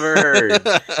you've ever heard?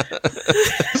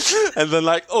 And then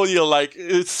like O'Neill like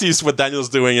sees what Daniel's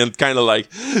doing and kind of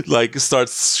like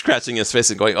starts scratching his face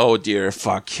and going, oh dear,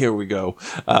 fuck, here we go.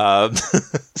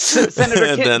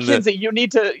 Senator Kinsey, you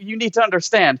need to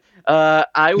understand.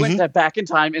 I went back in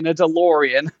time in a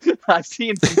DeLorean. I've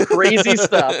seen some crazy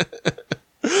stuff,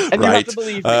 and you have to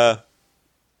believe me.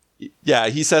 Yeah,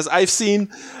 he says, I've seen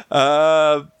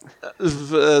the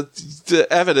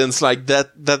evidence like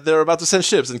that they're about to send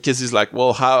ships. And Kinsey's like,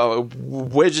 well,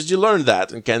 where did you learn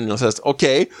that? And Daniel says,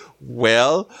 okay,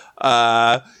 well,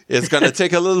 it's going to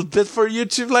take a little bit for you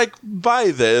to like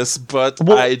buy this, but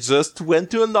I just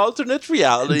went to an alternate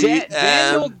reality.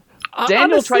 Daniel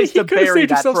Honestly, tries to bury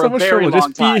that for a very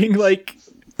long time. Being like,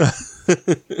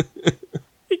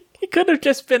 he could have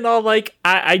just been all like,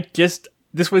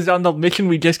 this was on the mission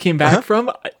we just came back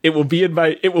from. It will be in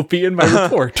my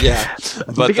report. Yeah,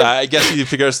 but I guess he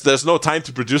figures there's no time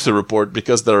to produce a report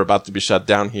because they're about to be shut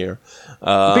down here.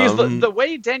 Because the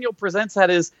way Daniel presents that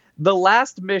is the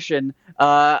last mission.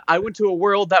 I went to a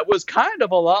world that was kind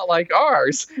of a lot like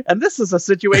ours, and this is a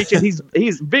situation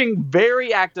he's being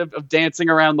very active of dancing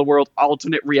around the world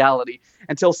alternate reality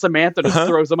until Samantha just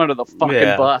throws him under the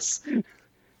fucking bus.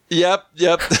 Yep.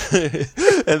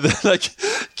 And then like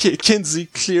Kinsey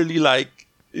clearly like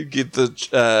get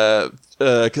the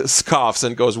scoffs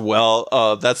and goes,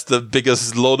 well, that's the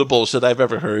biggest load of bullshit I've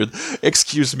ever heard.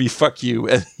 Excuse me, fuck you.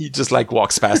 And he just like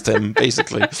walks past him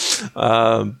basically.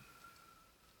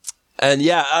 And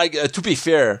yeah, to be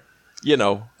fair, you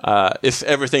know, if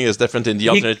everything is different in the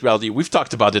alternate reality, we've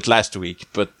talked about it last week,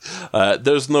 but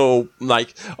there's no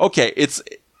like, okay,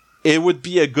 it would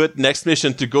be a good next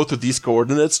mission to go to these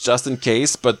coordinates just in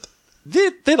case, but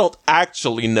they don't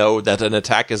actually know that an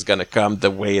attack is going to come the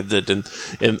way it did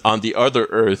on the other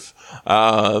Earth.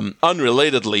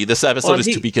 Unrelatedly, this episode is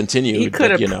to be continued.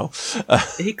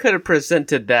 He could have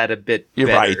presented that a bit better.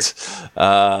 You're right.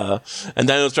 And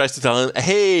Daniel tries to tell him,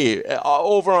 hey,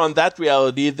 over on that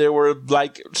reality, they were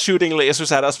like shooting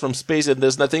lasers at us from space and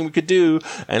there's nothing we could do.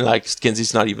 And like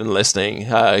Kinsey's not even listening.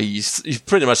 He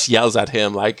pretty much yells at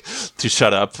him like to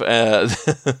shut up.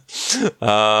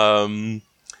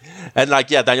 And like,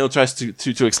 yeah, Daniel tries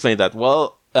to explain that,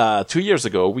 well, 2 years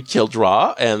ago, we killed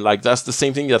Ra, and like, that's the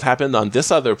same thing that happened on this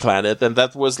other planet, and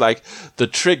that was like the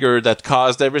trigger that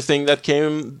caused everything that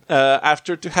came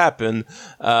after to happen.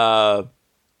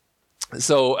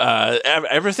 So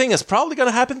everything is probably going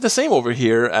to happen the same over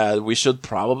here. We should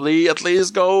probably at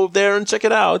least go there and check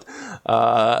it out.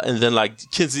 And then like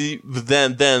Kinsey,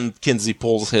 then Kinsey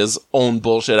pulls his own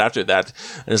bullshit after that,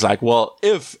 and it's like, well,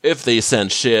 if they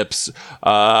send ships,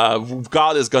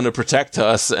 God is going to protect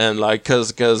us, and like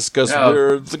because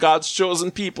we're the God's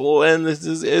chosen people, and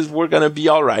we're going to be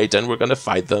all right, and we're going to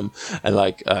fight them. And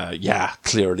like, yeah,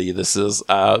 clearly this is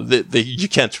you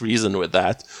can't reason with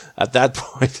that. At that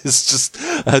point, it's just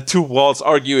two walls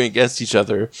arguing against each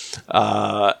other,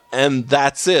 and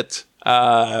that's it.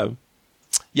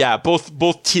 Yeah, both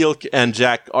Teal'c and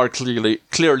Jack are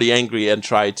clearly angry and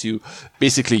try to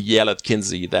basically yell at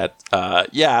Kinsey that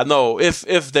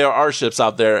if there are ships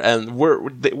out there and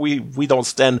we don't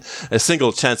stand a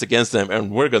single chance against them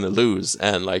and we're gonna lose,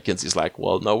 and like Kinsey's like,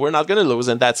 well, no, we're not gonna lose,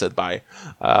 and that's it, bye.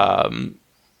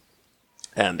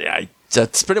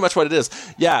 That's pretty much what it is.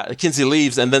 Yeah, Kinsey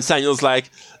leaves, and then Samuel's like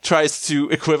tries to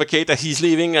equivocate that he's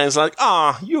leaving, and it's like,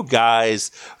 you guys,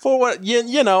 for what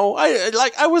you know,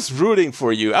 I was rooting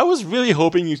for you. I was really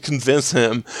hoping you'd convince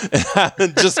him,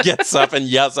 and just gets up and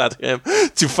yells at him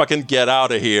to fucking get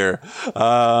out of here.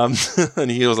 And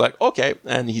he was like, okay,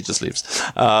 and he just leaves.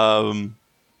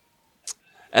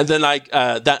 And then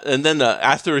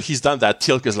after he's done that,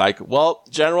 Teal'c is like, well,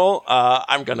 General,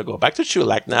 I'm going to go back to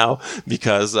Chulak now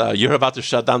because you're about to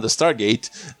shut down the Stargate,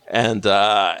 and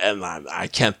I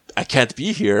can't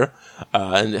be here.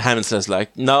 And Hammond says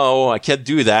like, no, I can't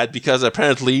do that because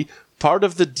apparently part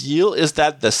of the deal is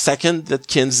that the second that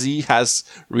Kinsey has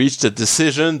reached a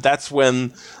decision, that's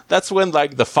when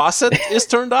like the faucet is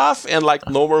turned off and like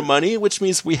no more money, which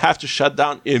means we have to shut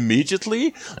down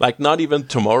immediately, like not even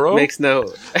tomorrow. Makes no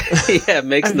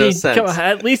sense. Come on,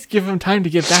 at least give him time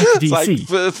to get back to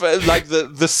DC. Like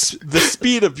the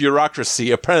speed of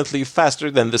bureaucracy apparently faster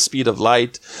than the speed of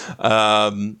light,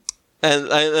 and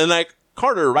like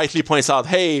Carter rightly points out,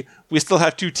 hey, we still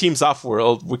have 2 teams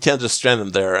off-world. We can't just strand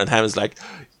them there. And Hammond's like,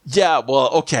 yeah, well,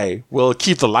 okay, we'll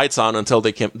keep the lights on until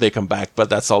they come back, but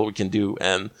that's all we can do.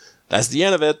 And that's the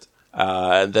end of it.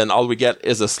 And then all we get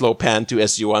is a slow pan to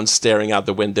SG-1 staring out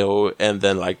the window, and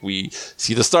then like we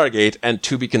see the Stargate and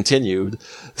to be continued.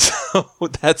 So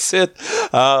that's it.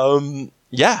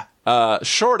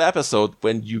 Short episode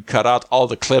when you cut out all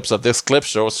the clips of this clip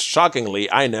show.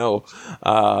 Shockingly, I know.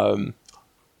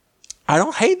 I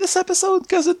don't hate this episode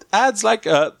because it adds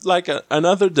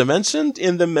another dimension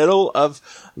in the middle of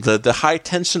the high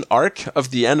tension arc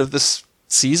of the end of this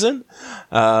season.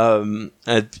 And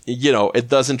it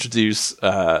does introduce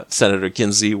Senator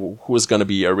Kinsey, who is going to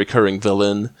be a recurring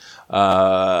villain,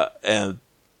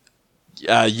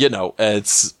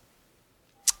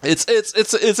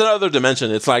 it's another dimension.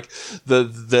 It's like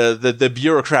the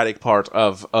bureaucratic part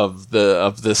of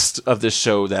this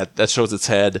show that shows its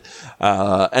head,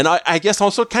 and I guess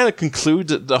also kind of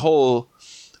conclude the whole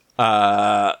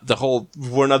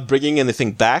we're not bringing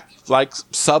anything back like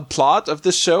subplot of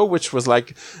this show, which was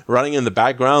like running in the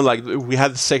background. Like we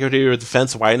had the Secretary of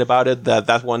Defense whine about it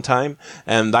that one time,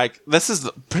 and like this is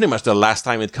pretty much the last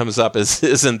time it comes up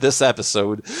is in this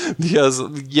episode, because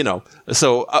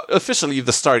so officially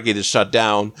the Stargate is shut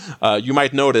down. You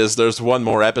might notice there's one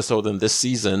more episode in this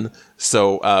season,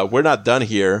 so we're not done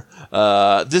here.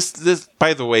 This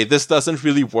by the way, this doesn't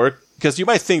really work, because you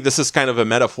might think this is kind of a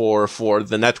metaphor for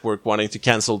the network wanting to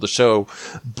cancel the show,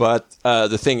 but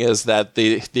the thing is that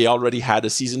they already had a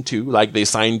season 2, like they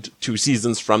signed 2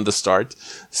 seasons from the start.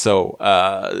 So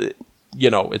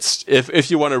it's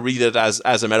if you want to read it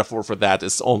as a metaphor for that,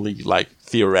 it's only like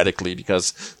theoretically,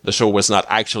 because the show was not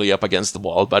actually up against the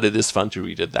wall, but it is fun to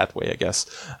read it that way, I guess.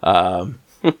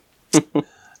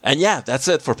 And yeah, that's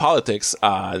it for politics.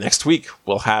 Next week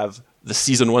we'll have the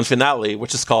season 1 finale,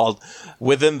 which is called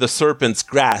Within the Serpent's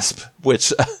Grasp,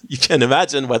 which you can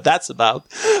imagine what that's about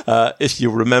if you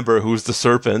remember who's the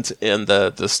serpent in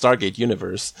the Stargate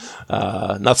universe.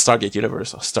 Not Stargate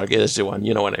universe, Stargate SG-1,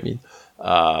 you know what I mean.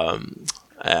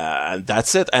 And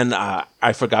that's it. And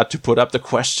I forgot to put up the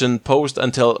question posed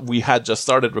until we had just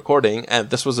started recording, and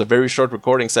this was a very short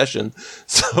recording session,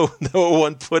 so no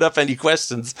one put up any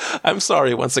questions. I'm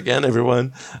sorry once again,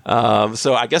 everyone.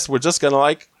 So I guess we're just gonna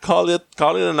like call it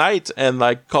a night, and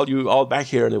like call you all back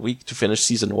here in a week to finish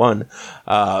season 1.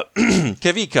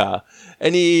 Kevika,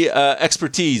 any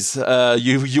expertise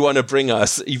you want to bring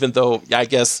us, even though I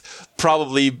guess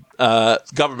probably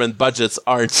government budgets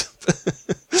aren't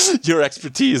your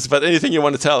expertise, but anything you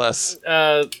want to tell us?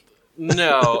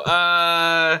 No,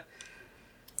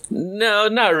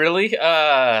 not really.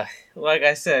 Like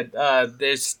I said,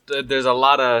 there's a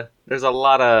lot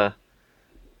of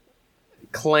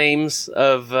claims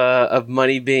of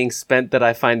money being spent that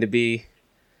I find to be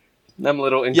I'm a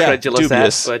little incredulous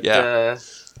dubious, at, but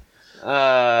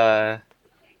all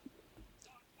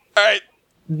right.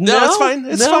 No, that's fine.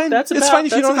 It's fine. It's fine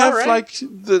if you don't have like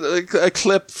a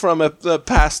clip from a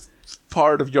past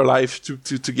part of your life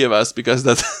to give us, because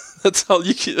that's all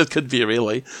it could be,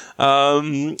 really.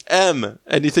 M,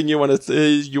 anything you want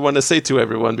to say to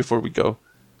everyone before we go?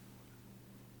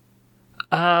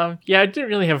 Yeah, I didn't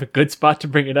really have a good spot to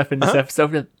bring it up in this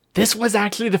episode. But this was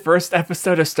actually the first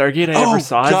episode of Stargate I ever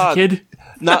saw as a kid.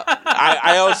 No,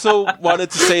 I also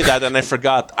wanted to say that, and I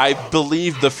forgot. I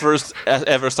believe the first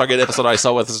ever Stargate episode I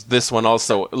saw was this one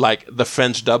also, like the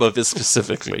French dub of it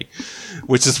specifically,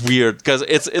 which is weird because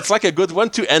it's like a good one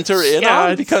to enter in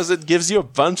on, because it gives you a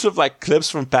bunch of like clips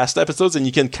from past episodes and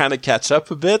you can kind of catch up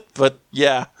a bit. But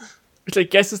yeah, which I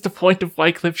guess is the point of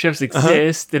why clip shows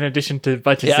exist, in addition to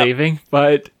budget saving.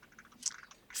 But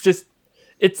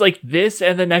it's like this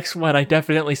and the next one I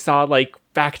definitely saw like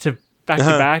back to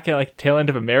back at like tail end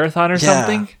of a marathon or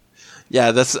something.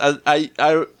 Yeah, that's I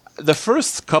the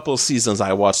first couple seasons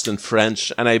I watched in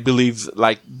French, and I believe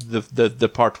like the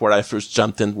part where I first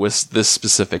jumped in was this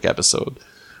specific episode,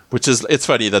 which is, it's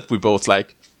funny that we both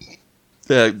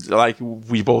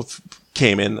we both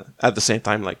came in at the same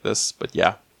time like this. But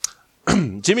yeah.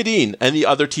 Jimmy Dean, any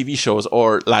other TV shows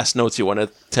or last notes you want to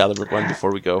tell everyone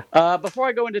before we go? Before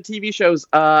I go into TV shows,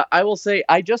 I will say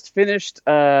I just finished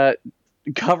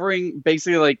covering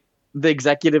basically like the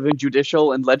executive and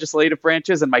judicial and legislative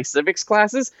branches in my civics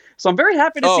classes. So I'm very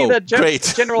happy to see that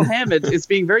General Hammond is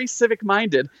being very civic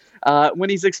minded when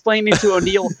he's explaining to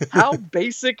O'Neill how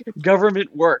basic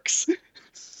government works.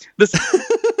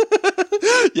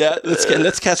 Yeah,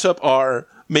 let's catch up our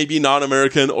maybe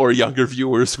non-American or younger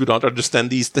viewers who don't understand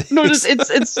these things. No,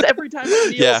 it's every time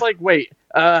O'Neill's like, wait,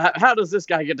 how does this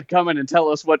guy get to come in and tell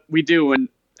us what we do? And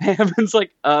Hammond's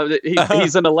like,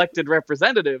 he's an elected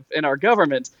representative in our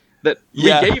government that we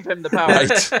gave him the power.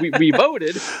 Right. We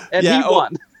voted, and he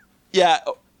won. Yeah.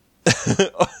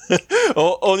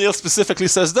 O'Neill specifically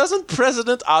says, doesn't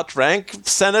president outrank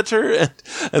senator?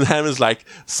 And Hammond's like,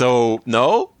 so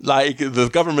no, like the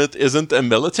government isn't a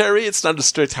military, it's not a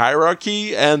strict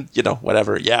hierarchy, and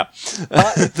whatever.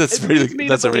 That's a really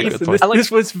good point.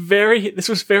 This was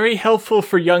very helpful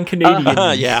for young Canadians.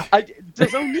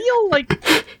 Does O'Neill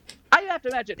I have to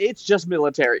imagine it's just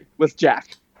military with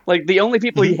Jack. Like, the only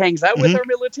people he hangs out with are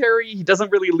military. He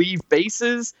doesn't really leave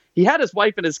bases. He had his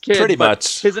wife and his kid. Pretty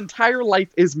much. His entire life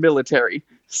is military.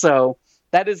 So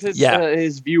that is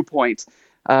his viewpoint.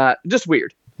 Just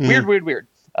weird. Weird.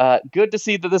 Good to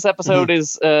see that this episode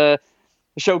is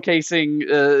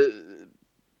showcasing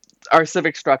our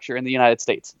civic structure in the United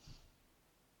States.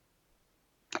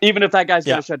 Even if that guy's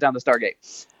going to shut down the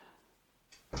Stargate.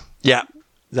 Yeah.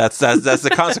 That's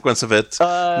the consequence of it.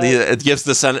 It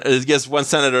gives one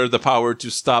senator the power to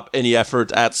stop any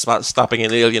effort at stopping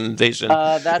an alien invasion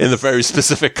in the very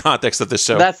specific context of this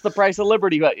show. That's the price of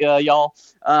liberty, y'all.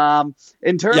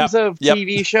 In terms of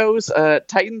TV shows,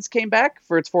 Titans came back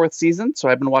for its 4th season, so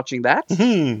I've been watching that.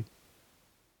 Mm-hmm.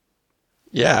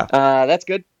 Yeah, that's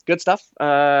good. Good stuff.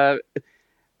 For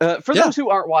those who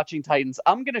aren't watching Titans,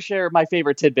 I'm going to share my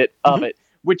favorite tidbit of it,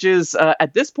 which is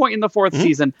at this point in the 4th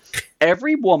season,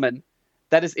 every woman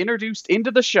that is introduced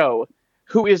into the show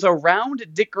who is around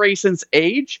Dick Grayson's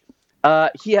age,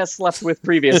 he has slept with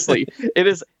previously. It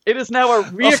is now a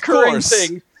reoccurring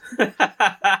thing.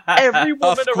 Every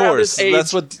woman around his age.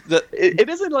 That's what it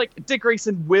isn't like Dick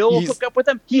Grayson will hook up with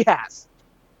them. He has.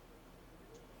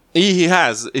 He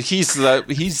has. He's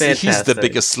the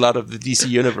biggest slut of the DC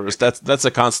universe. That's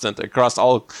a constant across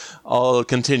all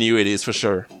continuities for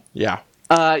sure. Yeah.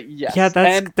 Yes. Yeah,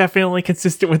 that's definitely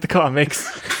consistent with the comics.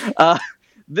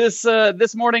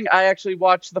 This morning, I actually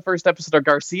watched the first episode of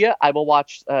Garcia. I will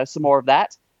watch some more of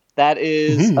that. That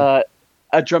is a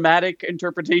dramatic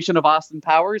interpretation of Austin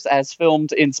Powers as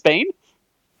filmed in Spain.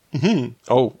 Mm-hmm.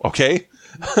 Oh, okay.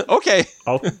 Okay.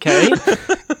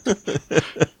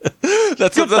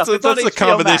 That's a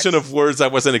combination of words I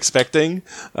wasn't expecting.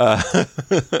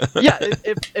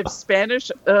 If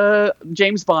Spanish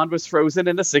James Bond was frozen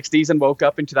in the 60s and woke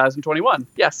up in 2021.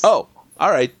 Yes. Oh,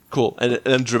 all right, cool.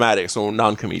 And dramatic, so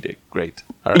non-comedic. Great.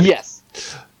 All right. Yes.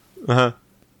 Uh-huh.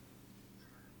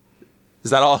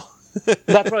 Is that all?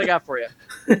 That's what I got for you.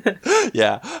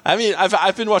 Yeah, I mean,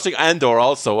 I've been watching Andor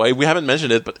also. We haven't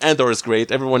mentioned it, but Andor is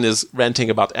great. Everyone is ranting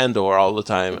about Andor all the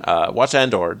time. Watch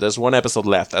Andor. There's one episode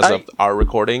left as of our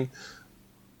recording.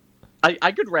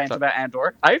 I could rant about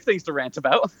Andor. I have things to rant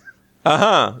about.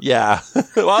 Yeah.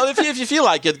 Well, if you feel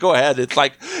like it, go ahead.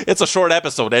 It's a short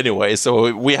episode anyway,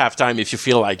 so we have time if you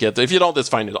feel like it. If you don't, it's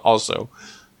fine also.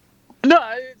 No,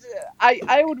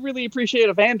 I would really appreciate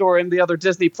if Andor and the other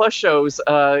Disney Plus shows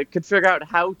could figure out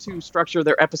how to structure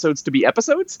their episodes to be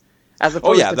episodes, as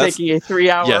opposed to taking a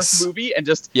 3-hour movie and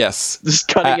just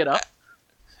cutting it up.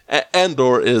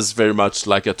 Andor is very much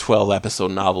like a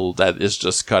 12-episode novel that is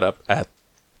just cut up at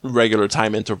regular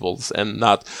time intervals, and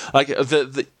not like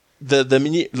the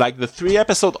mini, like the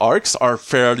 3-episode arcs are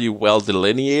fairly well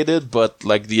delineated, but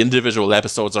like the individual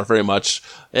episodes are very much,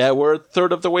 we're a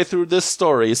third of the way through this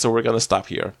story, so we're gonna stop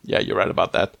here. Yeah, you're right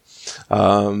about that.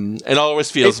 It always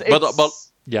feels, but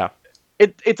yeah,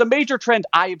 it's a major trend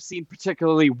I have seen,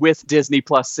 particularly with Disney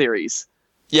Plus series.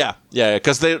 Yeah,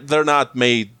 because they're not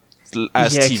made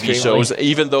as TV shows,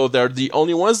 even though they're the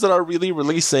only ones that are really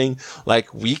releasing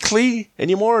like weekly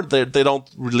anymore. They don't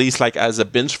release like as a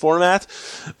binge format.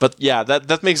 But yeah,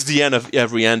 that makes the end of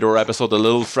every Andor episode a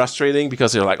little frustrating,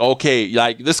 because you're like, okay,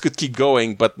 like this could keep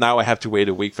going, but now I have to wait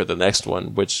a week for the next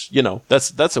one, which, you know,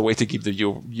 that's a way to keep the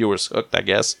viewers hooked, I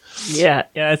guess. Yeah,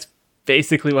 it's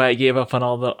basically why I gave up on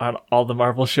all the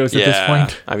Marvel shows at this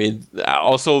point. I mean,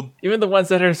 also even the ones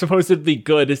that are supposed to be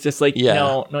good, it's just like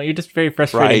no, you're just very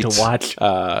frustrating to watch.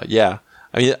 I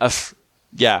mean,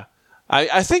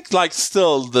 I think like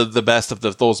still the best of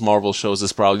those Marvel shows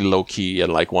is probably Loki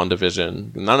and like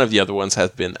WandaVision. None of the other ones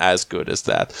have been as good as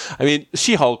that. I mean,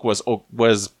 She-Hulk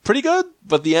was pretty good,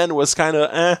 but the end was kind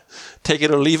of take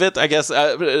it or leave it. I guess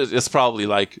it's probably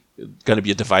like going to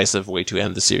be a divisive way to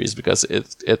end the series, because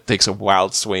it takes a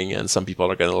wild swing, and some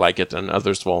people are going to like it and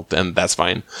others won't, and that's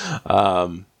fine.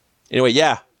 Anyway,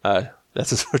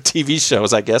 that's it for TV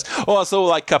shows, I guess. Oh, also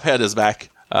like Cuphead is back.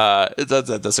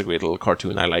 That's a great little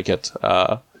cartoon. I like it.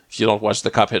 If you don't watch the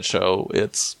Cuphead show,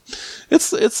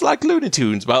 it's like Looney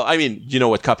Tunes. Well, I mean, you know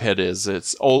what Cuphead is.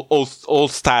 It's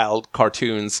old style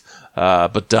cartoons,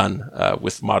 but done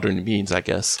with modern means, I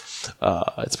guess.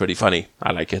 It's pretty funny.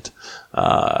 I like it.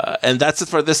 And that's it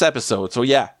for this episode. So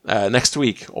yeah, next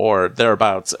week or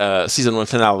thereabouts, season 1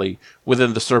 finale,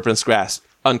 Within the Serpent's Grasp,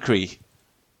 on Kree.